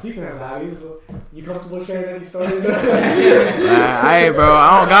of baddies, you comfortable sharing any stories? Hey, bro,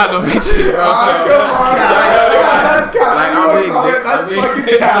 I don't got no bitches, bro.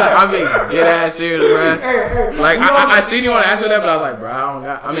 I'm being dead ass serious, bro. Like I seen you want to ask me that, but I was like, bro, I don't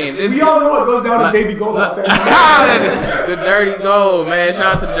got. I mean, we all know what goes down to baby gold out there. The dirty gold, man.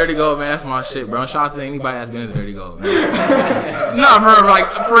 Shout out to the dirty gold, man. That's my shit, bro. Shout out to anybody that's been in the dirty gold, man. Not for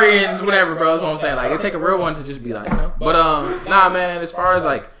like friends, whatever, bro. That's what I'm saying. Like, it take a real one to just be like, you know. But nah, man. As far as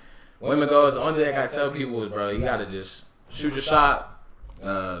like women goes, the only thing I gotta tell people is, bro, you gotta just shoot your shot.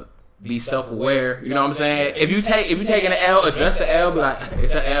 Be self-aware. You know what I'm saying? If you take an L, address the L. Be like,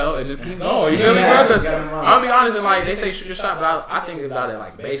 it's an L, and just keep going. You feel me, bro? Because I'll be honest, and like they say shoot your shot, but I think about it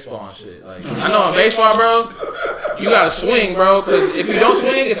like baseball and shit. Like I know in baseball, bro, you gotta swing, bro. Because if you don't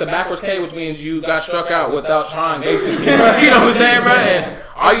swing, it's a backwards K, which means you got struck out without trying, basically. You know what I'm saying, bro? And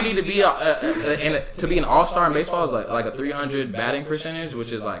all you need to be to be an all-star in baseball is like a 300 batting percentage,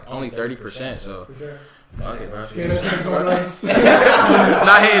 which is like only 30%. So. Fuck it, bro. Not hitting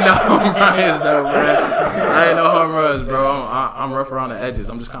no home runs though, bro. I ain't no home runs, bro. I'm rough around the edges.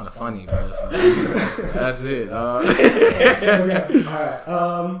 I'm just kind of funny, bro. So that's it. Okay. All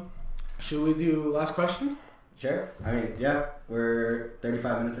right. Should we do last question? Sure. I mean, yeah, we're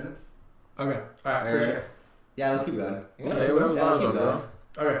 35 minutes in. Okay. All right. For sure. Yeah, let's keep going. Let's keep going.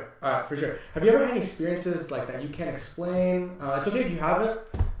 Okay. All right. For sure. Have you ever had any experiences like that you can't explain? It's okay if you haven't.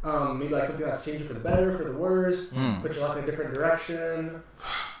 Maybe like something that's changed you for the better, for the worse, put your life in a different direction.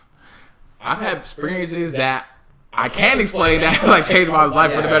 I've had experiences that I can't explain that like changed my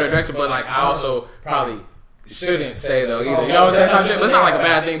life for the better direction, but like I also probably shouldn't say though either. You know what I'm saying? But it's not like a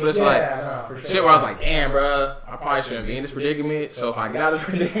bad thing, but it's like shit where I was like, damn, bro, I probably shouldn't be in this predicament. So if I get out of this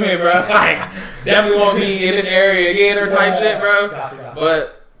predicament, bro, like definitely won't be in this area again or type shit, bro.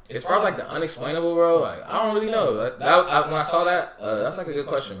 But as far as like the unexplainable, bro, like I don't really know. When I saw that, that's like a good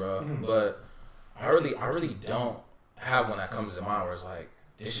question, bro. But I really don't have one that comes to mind where it's like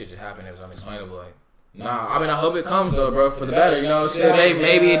this shit just happened. It was unexplainable. Like, nah. I mean, I hope it comes though, bro, for the better. You know, shit.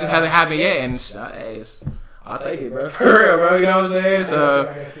 Maybe it just hasn't happened yet, and hey, I'll take it, bro, for real, bro. You know what I'm saying?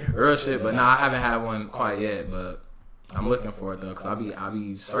 So real shit. But nah, I haven't had one quite yet, but I'm looking for it though, cause I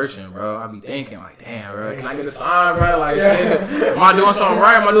be searching, bro. I be thinking like, damn, bro, can I get a sign, bro? Like, am I doing something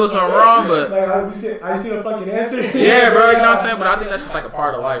right? Am I doing something wrong? But like, I see a fucking answer. Yeah, bro. You know what I'm saying? But I think that's just like a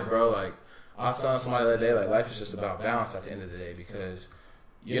part of life, bro. Like I was telling somebody the other day, like life is just about balance at the end of the day, because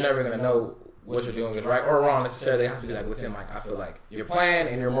you're never gonna know what you're doing is right or wrong necessarily. It has to be like within, like I feel like your plan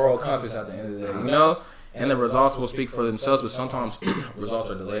and your moral compass at the end of the day, you know. And the results will speak for themselves, but sometimes results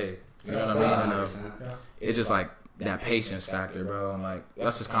are delayed. You know what I mean? And, it's just like that patience factor, bro. And like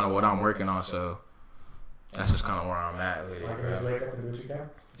that's just kind of what I'm working on. So that's just kind of where I'm at with it, bro. Just wake up and do what you can.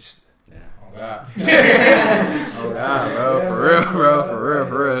 Oh God. Oh God, bro. For real, bro.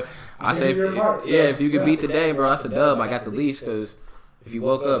 For real. I say, if you could beat the day, bro, that's a dub. I got the least, because if you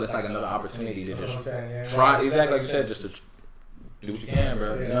woke up, it's like another opportunity to just try. Exactly like you said, just to do what you can,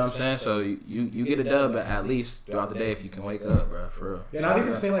 bro. You know what I'm saying? So you get a dub at least throughout the day if you can wake up, bro. For real. Yeah, not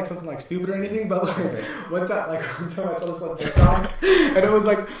even saying like something like stupid or anything, but like one time I saw this on TikTok, and it was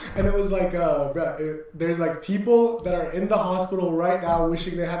like, bro, there's like people that are in the hospital right now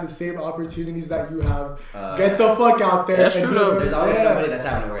wishing they had the same opportunities that you have. Get the fuck out there. That's true though. There's always somebody that's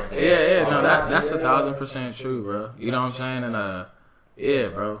having a worse day. Yeah. No, that's 1,000% true, bro. You know what I'm saying? And yeah,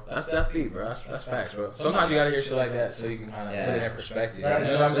 bro. That's deep, bro. That's facts, bro. Sometimes you gotta hear shit like that so you can kind of put it in perspective. You know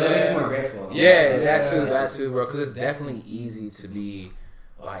what I'm saying? It makes more grateful. Yeah, that too, bro. Because it's definitely easy to be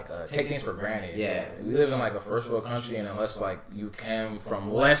like take things for granted. Yeah, we live in like a first world country, and unless like you came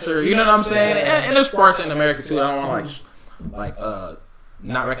from lesser, you know what I'm saying? And there's parts in America too. I don't want to like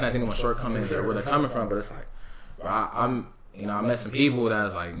not recognize anyone's shortcomings or where they're coming from, but it's like, bro, I met some people that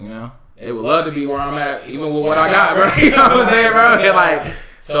was like, you know, they would love to be where I'm at, even with what I got, bro. You know what I'm saying, bro? And like,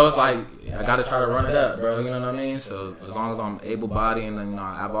 so it's like, I gotta try to run it up, bro. You know what I mean? So as long as I'm able-bodied and then,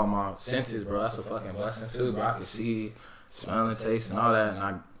 I have all my senses, bro, that's a fucking blessing too, bro. I can see, smell and taste and all that, and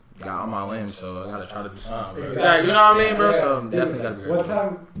I got all my limbs, so I gotta try to do something, bro. Exactly. You know what I mean, bro? So definitely gotta be ready. One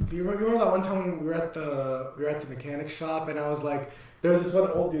time, you remember that one time when we were at the mechanic shop, and I was like, there was this one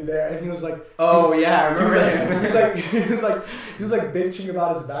old dude there, and he was like, "Oh yeah, I remember that." He was like bitching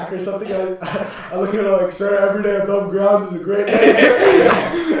about his back or something. I look at him like, "Sir, every day above ground is a great day."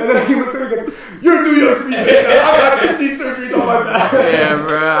 And then he looked at me, he's like, "You're too young to be saying that. I've had 15 surgeries on my back." Yeah,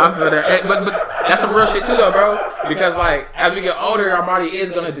 bro, I feel that. But that's some real shit too, though, bro. Because like as we get older, our body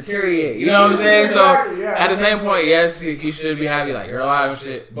is gonna deteriorate. You know what I'm saying? So at the same point, yes, you should be happy, like you're alive and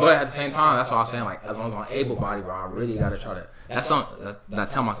shit. But at the same time, that's what I'm saying. Like as long as I'm able-bodied, bro, I really gotta try to. That's something that I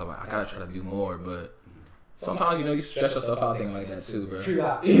tell myself, like, I gotta try to do more, but sometimes, you stress yourself out thinking like that too, bro. True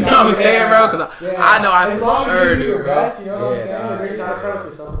that. You know what I'm saying, bro? Because I know I for sure do, bro. Best, you know what I'm saying? You're satisfied with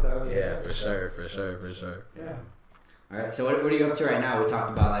yourself, though. Yeah, for sure. Yeah. All right, so what are you up to right now? We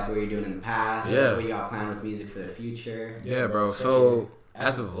talked about like what you're doing in the past. Yeah. What you got planned with music for the future. Yeah, bro. So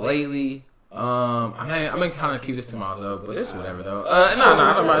as of lately, I've been kind of keep this to myself, but it's whatever though.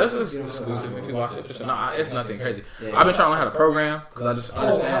 No, this is exclusive. If you watch it, it's nothing crazy. Yeah. I've been trying to learn how to program because I just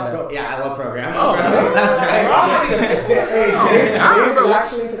understand that. Yeah, I love programming. Oh, that's right.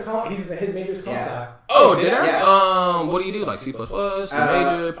 His major is yeah. Oh, did I? Yeah. What do you do? Like C++,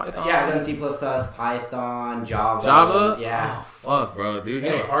 Major, Python? Yeah, I've done C++, Python, Java. Java? Yeah. Oh, fuck, bro, dude, you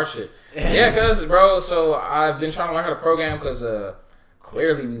know hard shit. Yeah, cause bro, so I've been trying to learn how to program because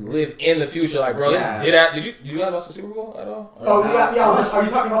clearly we live in the future. Like, bro, did you guys watch the Super Bowl at all? Oh yeah. Are you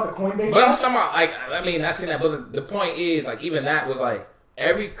talking about the Coinbase? But I'm talking about like, I mean, I've seen that, but the point is like even that was like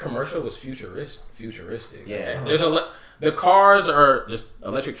every commercial was futuristic. Yeah. There's the cars are just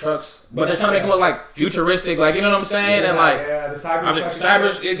electric trucks, but they're trying to make them look like futuristic, like, you know what I'm saying? And like, the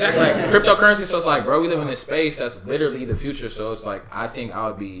cyber, exactly, like cryptocurrency. So it's like, bro, we live in this space that's literally the future. So it's like, I think I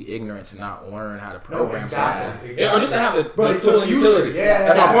would be ignorant to not learn how to program something, or just to have the tool and utility.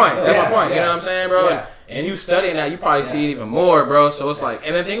 That's my point. That's my point. You know what I'm saying, bro? And you studying that, you probably see it even more, bro. So it's like,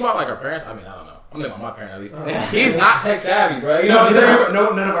 and then think about like our parents. I mean, I don't know. I'm thinking about my parent at least. He's not tech savvy, bro. You know what I'm saying?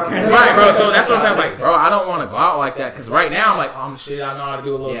 No, none of our parents. Right, bro. So that's what I'm saying. Like, bro, I don't want to go out like that because right now I'm like, oh shit, I know how to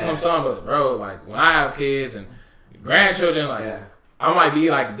do a little something, but bro, like when I have kids and grandchildren, like I might be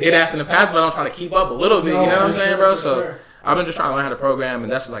like dead ass in the past, but I'm trying to keep up a little bit. You know what I'm saying, bro? So I've been just trying to learn how to program,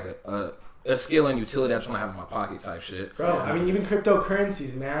 and that's just like a skill and utility I just want to have in my pocket type shit. Bro, I mean, even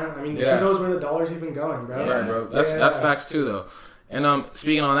cryptocurrencies, man. I mean, who knows where the dollar's even going, bro? Right, bro. That's facts too, though. And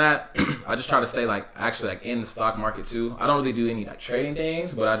speaking on that, I just try to stay like actually like in the stock market too. I don't really do any like trading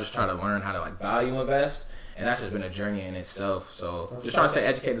things, but I just try to learn how to like value invest, and that's just been a journey in itself. So just trying to stay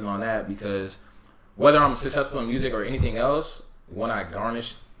educated on that because whether I'm successful in music or anything else, when I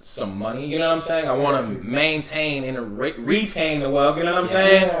garnish some money, you know what I'm saying? I want to maintain and retain the wealth, you know what I'm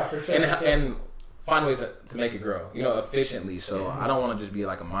saying? Yeah, for sure, and find ways to make it grow, you know, efficiently. So I don't want to just be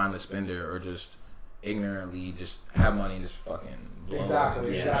like a mindless spender or just ignorantly just have money and just fucking blow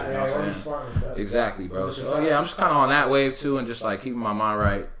exactly. You know exactly, bro. So yeah, I'm just kind of on that wave too, and just like keeping my mind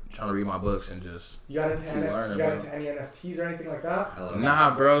right, trying to read my books and just keep learning. You got into any NFTs or anything like that?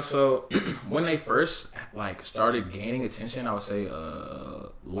 Nah, bro. So when they first like started gaining attention, I would say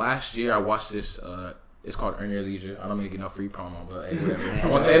last year I watched this. It's called Earn Your Leisure. I don't mean to get no free promo, but hey, whatever. I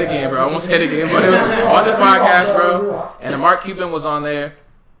won't say it again, bro. But I watched this podcast, bro, and Mark Cuban was on there.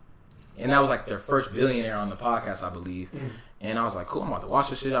 And that was like their first billionaire on the podcast, I believe. And I was like, cool, I'm about to watch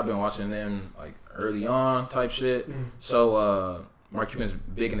this shit. I've been watching them like early on type shit. So Mark Cuban's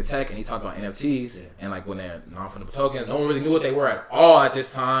big into tech, and he talked about NFTs. And like when they're non-fungible tokens, no one really knew what they were at all at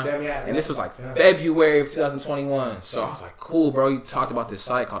this time. And this was like February of 2021. So I was like, cool, bro. You talked about this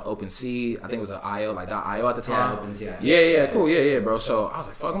site called OpenSea. I think it was an IO, like .io at the time. Cool, bro. So I was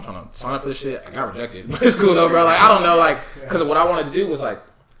like, fuck, I'm trying to sign up for this shit. I got rejected, but it's cool though, bro. Like I don't know, like because what I wanted to do was like,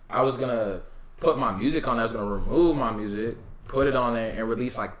 I was gonna put my music on there. I was gonna remove my music, put it on there, and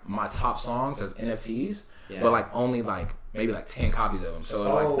release like my top songs as NFTs, but like only like maybe like 10 copies of them.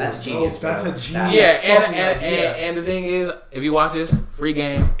 So like that's genius. That's a genius. And the thing is, if you watch this, free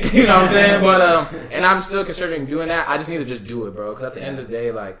game. You know what I'm saying? But and I'm still considering doing that. I just need to just do it, bro. Because at the end of the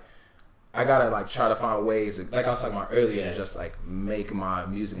day, like I gotta like try to find ways, like I was talking about earlier, to just like make my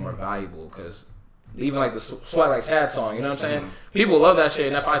music more valuable. Because even like the Sweat Like Chad song, you know what I'm saying? People love that shit,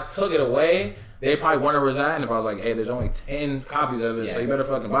 and if I took it away, they probably wonder where it's at. And if I was like, hey, there's only 10 copies of it, so you better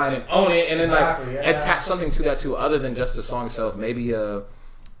fucking buy it and own it, and then like attach something to that too, other than just the song itself. Maybe no,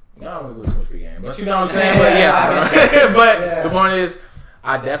 I don't want to go too much free game, but you know what I'm saying? But yes, but the point is,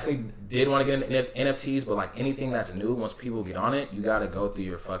 I definitely did want to get into NFTs, but like anything that's new, once people get on it, you got to go through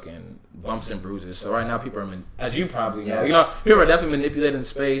your fucking bumps and bruises. So right now, people are, as you probably know, you know, people are definitely manipulating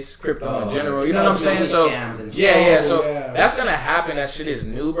space, crypto in general. You know what I'm saying? So so that's gonna happen. That shit is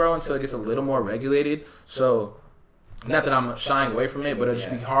new, bro, until it gets a little more regulated. So not that I'm shying away from it, but it'll just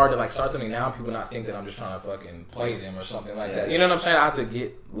be hard to like start something now. And people not think that I'm just trying to fucking play them or something like that. You know what I'm saying? I have to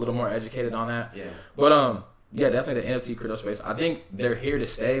get a little more educated on that. But yeah, definitely the NFT crypto space. I think they're here to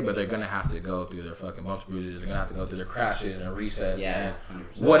stay, but they're gonna have to go through their fucking bumps, bruises. They're gonna have to go through their crashes and resets. And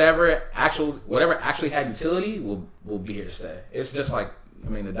 100%. whatever actually had utility will be here to stay. It's just like, I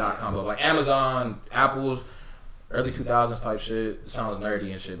mean, the .com bubble, like Amazon, Apple's early 2000s type shit. Sounds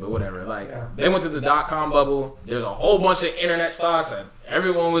nerdy and shit, but whatever. Like they went through the .com bubble. There's a whole bunch of internet stocks, and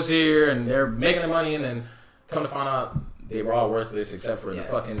everyone was here, and they're making the money, and then come to find out, they were all worthless except for the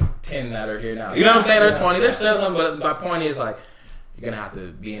fucking 10 that are here now. You know what I'm saying? Or 20. There's still some, but my point is like, you're gonna have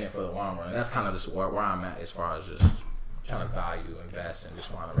to be in it for the long run. And that's kind of just where I'm at as far as just trying to value, invest, and just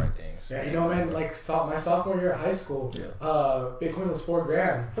find the right things. Yeah, you know, man, like my sophomore year of high school, Bitcoin was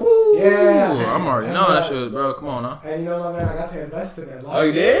 $4,000. Ooh, I'm already knowing that shit, bro. Come on, now. And you know, man, I got to invest in it.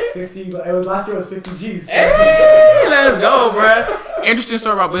 You did? 50. Last year was 50 G's. Hey, let's go, bro. Interesting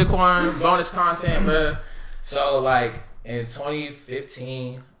story about Bitcoin, bonus content, bro. So like, in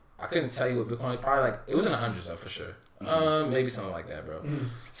 2015, I couldn't tell you what Bitcoin was. Probably like it was in the hundreds though for sure. Maybe something like that, bro.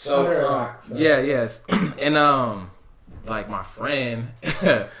 So yes, and like my friend,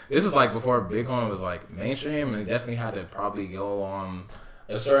 this was like before Bitcoin was like mainstream, and he definitely had to probably go on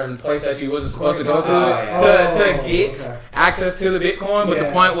a certain place that he wasn't supposed to go to get access to the Bitcoin. But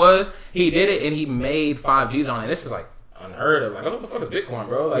the point was, he did it and he made 5 G's on it. This is like unheard of. Like, what the fuck is Bitcoin,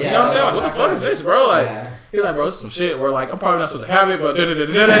 bro? Like, you know what I'm saying? Like, what the fuck is this, bro? Like, he's like, bro, it's some shit where, like, I'm probably not supposed to have it, but and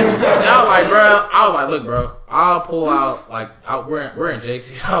I was like, bro, look, bro, I'll pull out, like, we're in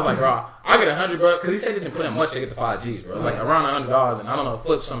JC, so I was like, bro, I'll get 100, bro, because he said he didn't put in much to get the 5Gs, bro. It's like around $100, and I don't know,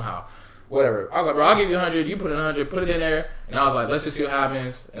 flip somehow. Whatever. I was like, bro, I'll give you 100, you put in 100, put it in there, and I was like, let's just see what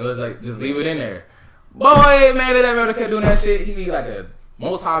happens, and let's, like, just leave it in there. Boy, man, that man kept doing that shit, he'd be like a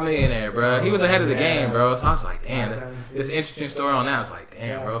multi-millionaire, bro. He was ahead of the game, bro. So I was like, damn, this interesting story on that. I was like,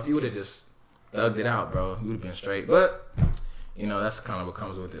 damn, bro, if you would have just thugged it out, bro, you would have been straight. But, you know, that's kind of what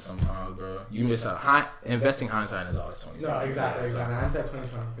comes with it sometimes, bro. You miss out. Investing hindsight is always 2020. No, exactly. Hindsight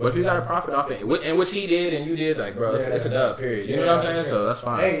 2020. But if you got a profit off it, and which he did and you did, like, bro, it's a dub, period. You know what I'm saying? Sure. So that's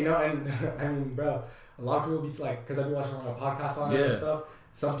fine. Hey, you know, and I mean, bro, a lot of people be like, because I've been watching a lot of podcasts on it and stuff.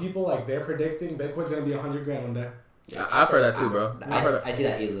 Some people, like, they're predicting Bitcoin's going to be $100,000 one day. Yeah, I've heard that too, bro. I see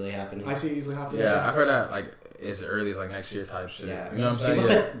that easily happening. Yeah, I've heard that like as early as like next year type shit. Yeah. You know what I'm saying? People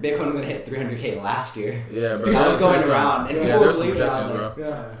said Bitcoin was gonna hit 300K last year. Yeah, bro. I was going around, and there's some projections, bro.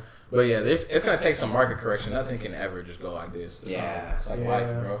 Yeah. But yeah, it's gonna take some market correction. Nothing can ever just go like this. It's like life,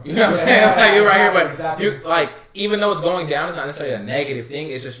 bro. You know what I'm saying? It's like you're right here, but exactly. You like even though it's going down, it's not necessarily a negative thing.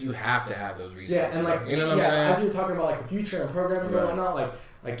 It's just you have to have those reasons. Yeah, and like you know what I'm saying? As you're talking about like the future and programming and whatnot,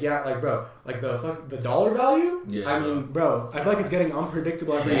 bro, like the dollar value. Yeah, I mean, bro, I feel like it's getting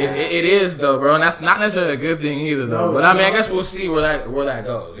unpredictable every day. It is though, bro, and that's not necessarily a good thing either, though. No, but I mean, I guess we'll see where that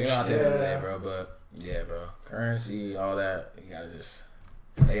goes. You know, at the end of the day, bro. But yeah, bro, currency, all that, you gotta just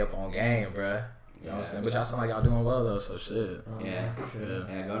stay up on game, bro. You know what I'm saying? But y'all sound like y'all doing well though, so shit. Yeah.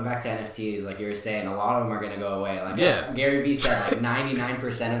 Going back to NFTs, like you were saying, a lot of them are gonna go away. Like Gary Vee said, like 99%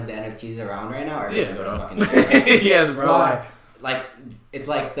 of the NFTs around right now are gonna go to fucking zero. Yes, bro. Like it's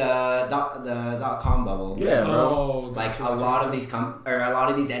like the .com bubble. Yeah, bro. Like a lot of these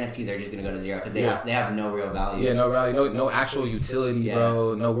NFTs are just gonna go to zero because they have no real value. Yeah, no value, no actual utility,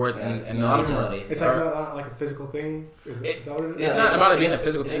 bro, no worth, and no utility. It's like a physical thing. Is that what it is? It's not about it being a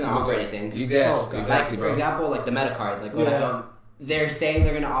physical thing. It doesn't offer anything. Yes, exactly, bro. For example, like the Meta card, like they're saying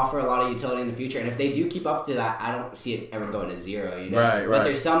they're going to offer a lot of utility in the future, and if they do keep up to that, I don't see it ever going to zero, you know? Right. But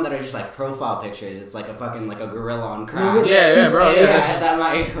there's some that are just like profile pictures. It's like a fucking, like a gorilla on crack. Yeah, bro. That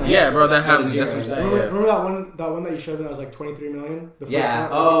might, like, bro, that happens. That's what I'm saying. Remember that one that you showed me that was like 23 million? The first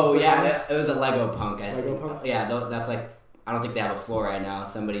one? It was a Lego Punk, I think. Lego Punk? Yeah, that's like, I don't think they have a floor right now.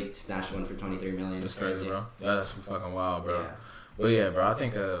 Somebody snatched one for 23 million. That's crazy, bro. That's fucking wild, bro. Yeah. But yeah, bro, I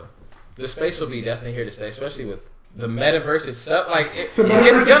think the space will be definitely here to stay, especially with the metaverse itself. Like it's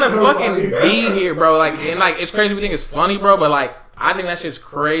gonna fucking be here, bro. Like, and like it's crazy. We think it's funny, bro, but like I think that shit's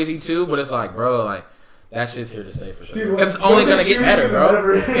crazy too. But it's like, bro, like that shit's here to stay for sure. Because it's only gonna get better,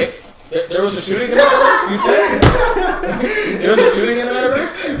 bro. There was a shooting in the metaverse? You said? There was a shooting in the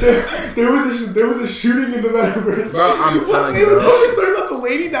metaverse? There was a shooting in the metaverse. Bro, I'm telling you, bro. Tell me a story about the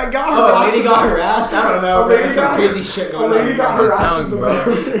lady that got harassed. The lady got harassed? I don't know, bro. There's some crazy shit going on. The lady got harassed in the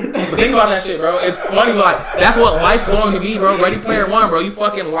metaverse. Think about that shit, bro. It's funny, but like, that's what life's going to be, bro. Ready Player One, bro. You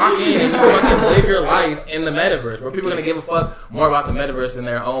fucking lock in and you fucking live your life in the metaverse, bro. People are going to give a fuck more about the metaverse than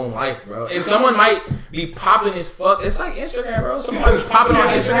their own life, bro. And someone might be popping as fuck. It's like Instagram, bro. Someone might be popping on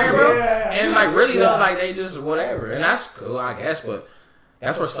Instagram, bro. And like really though, like they just whatever, and that's cool, I guess. But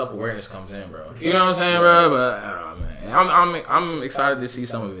that's where self-awareness comes in, bro. You know what I'm saying, bro? But man, I'm excited to see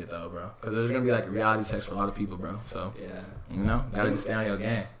some of it though, bro, because there's gonna be like reality checks for a lot of people, bro. So you know, gotta just stay on your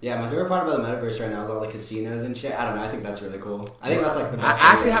game. Yeah, my favorite part about the metaverse right now is all the casinos and shit. I don't know. I think that's really cool. I think that's like the best.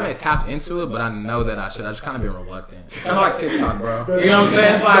 I actually haven't tapped into it, but I know that I should. I just kind of been reluctant. Kind of like TikTok, bro. You know what I'm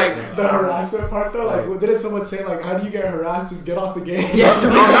saying? It's like the harassment part though. Like, didn't someone say like, how do you get harassed? Just get off the game. Yes.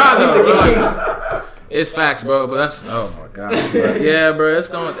 It's facts, bro. But that's my god. But yeah, bro.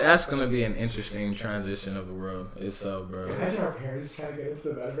 That's gonna be an interesting transition of the world. It's so, bro. Imagine our parents trying to get into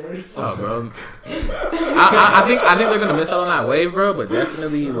the metaverse. Oh, bro. I think they're gonna miss out on that wave, bro. But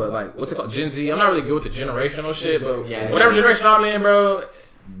definitely, what's it called? Gen Z. I'm not really good with the generational shit, but whatever generation I'm in, bro.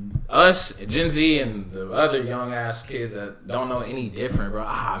 Us, Gen Z, and the other young ass kids that don't know any different, bro.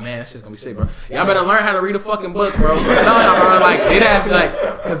 Man, that shit's gonna be sick, bro. Y'all better learn how to read a fucking book, bro. I'm telling y'all, bro. Like, it has like,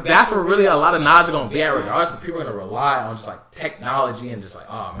 because that's where really a lot of knowledge is gonna be at, regardless. But people are gonna rely on just like technology and just like,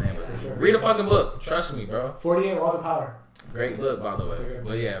 man, but read a fucking book. Trust me, bro. 48 Laws of Power. Great book, by the way.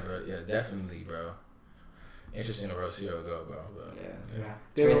 But yeah, bro. Yeah, definitely, bro. Interesting to see how it go, bro. But,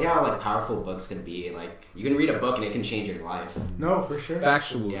 Crazy how like powerful books can be. Like you can read a book and it can change your life. No, for sure.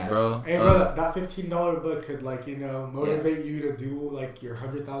 Factuals, bro. Hey, bro, that $15 book could like motivate you to do like your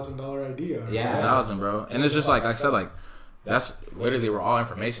 $100,000 idea. Yeah, 1,000, bro. And it's just like I said, like that's literally where all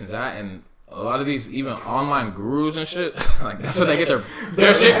information's at, and a lot of these even online gurus and shit, like that's what they get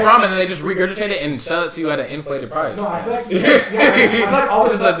their shit from, and then they just regurgitate it and sell it to you at an inflated price. No, I feel like, I feel like all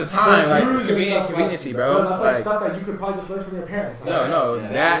this at the time, like it's conveniency, bro. That's like stuff that you could probably just learn from your parents.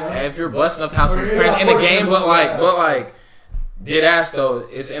 If you're blessed enough to have some parents in the game, but like. Dead ass though,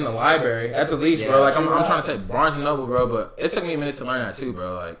 it's in the library at the least, bro. Like I'm trying to take Barnes and Noble, bro, but it took me a minute to learn that too,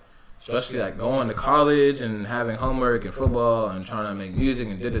 bro. Like especially like going to college and having homework and football and trying to make music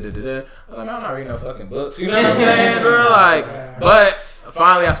and da. I'm not reading no fucking books, you know what I'm saying, bro? Like, but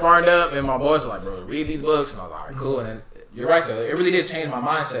finally I smartened up and my boys were like, bro, read these books, and I was like, all right, cool. And then you're right though, it really did change my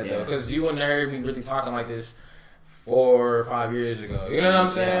mindset though, because you wouldn't have heard me really talking like this 4 or 5 years ago. You know what I'm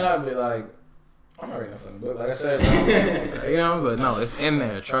saying? I'd be like, I'm not reading a fucking book, like I said, bro. You know, but no, it's in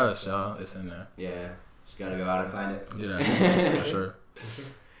there. Trust, y'all. It's in there. Yeah. Just gotta go out and find it. Yeah, for sure.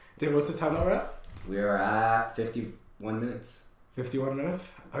 Dude, what's the time that we're at? We are at 51 minutes. 51 minutes?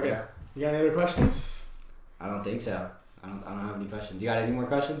 Okay. Yeah. You got any other questions? I don't think so. I don't have any questions. You got any more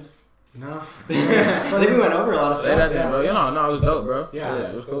questions? No. I think we went over a lot of stuff. Say that then, bro. You know, no, it was dope, bro. Yeah.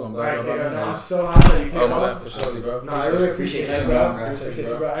 Shit, it was cool. I'm glad about it. I'm so happy that you came. Oh, my bad. For sure, bro. No, I really appreciate it, bro. Appreciate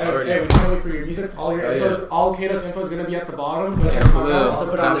you, bro. Hey, we can't wait for your music. All your info, all Kado's info is going to be at the bottom. Also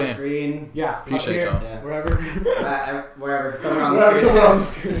put it on the screen. Yeah. Appreciate y'all. Yeah. Wherever. Wherever. Somewhere on the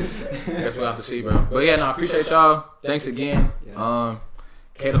screen. Guess we'll have to see, bro. But yeah, no, I appreciate y'all. Thanks again. Kado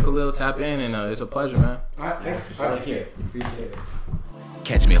Khalil, tap in, and it's a pleasure, man. All right, thanks. Thank you. Appreciate it.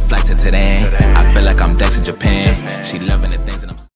 Catch me a flight to today. I feel like I'm Dex in Japan. She loving the things that I'm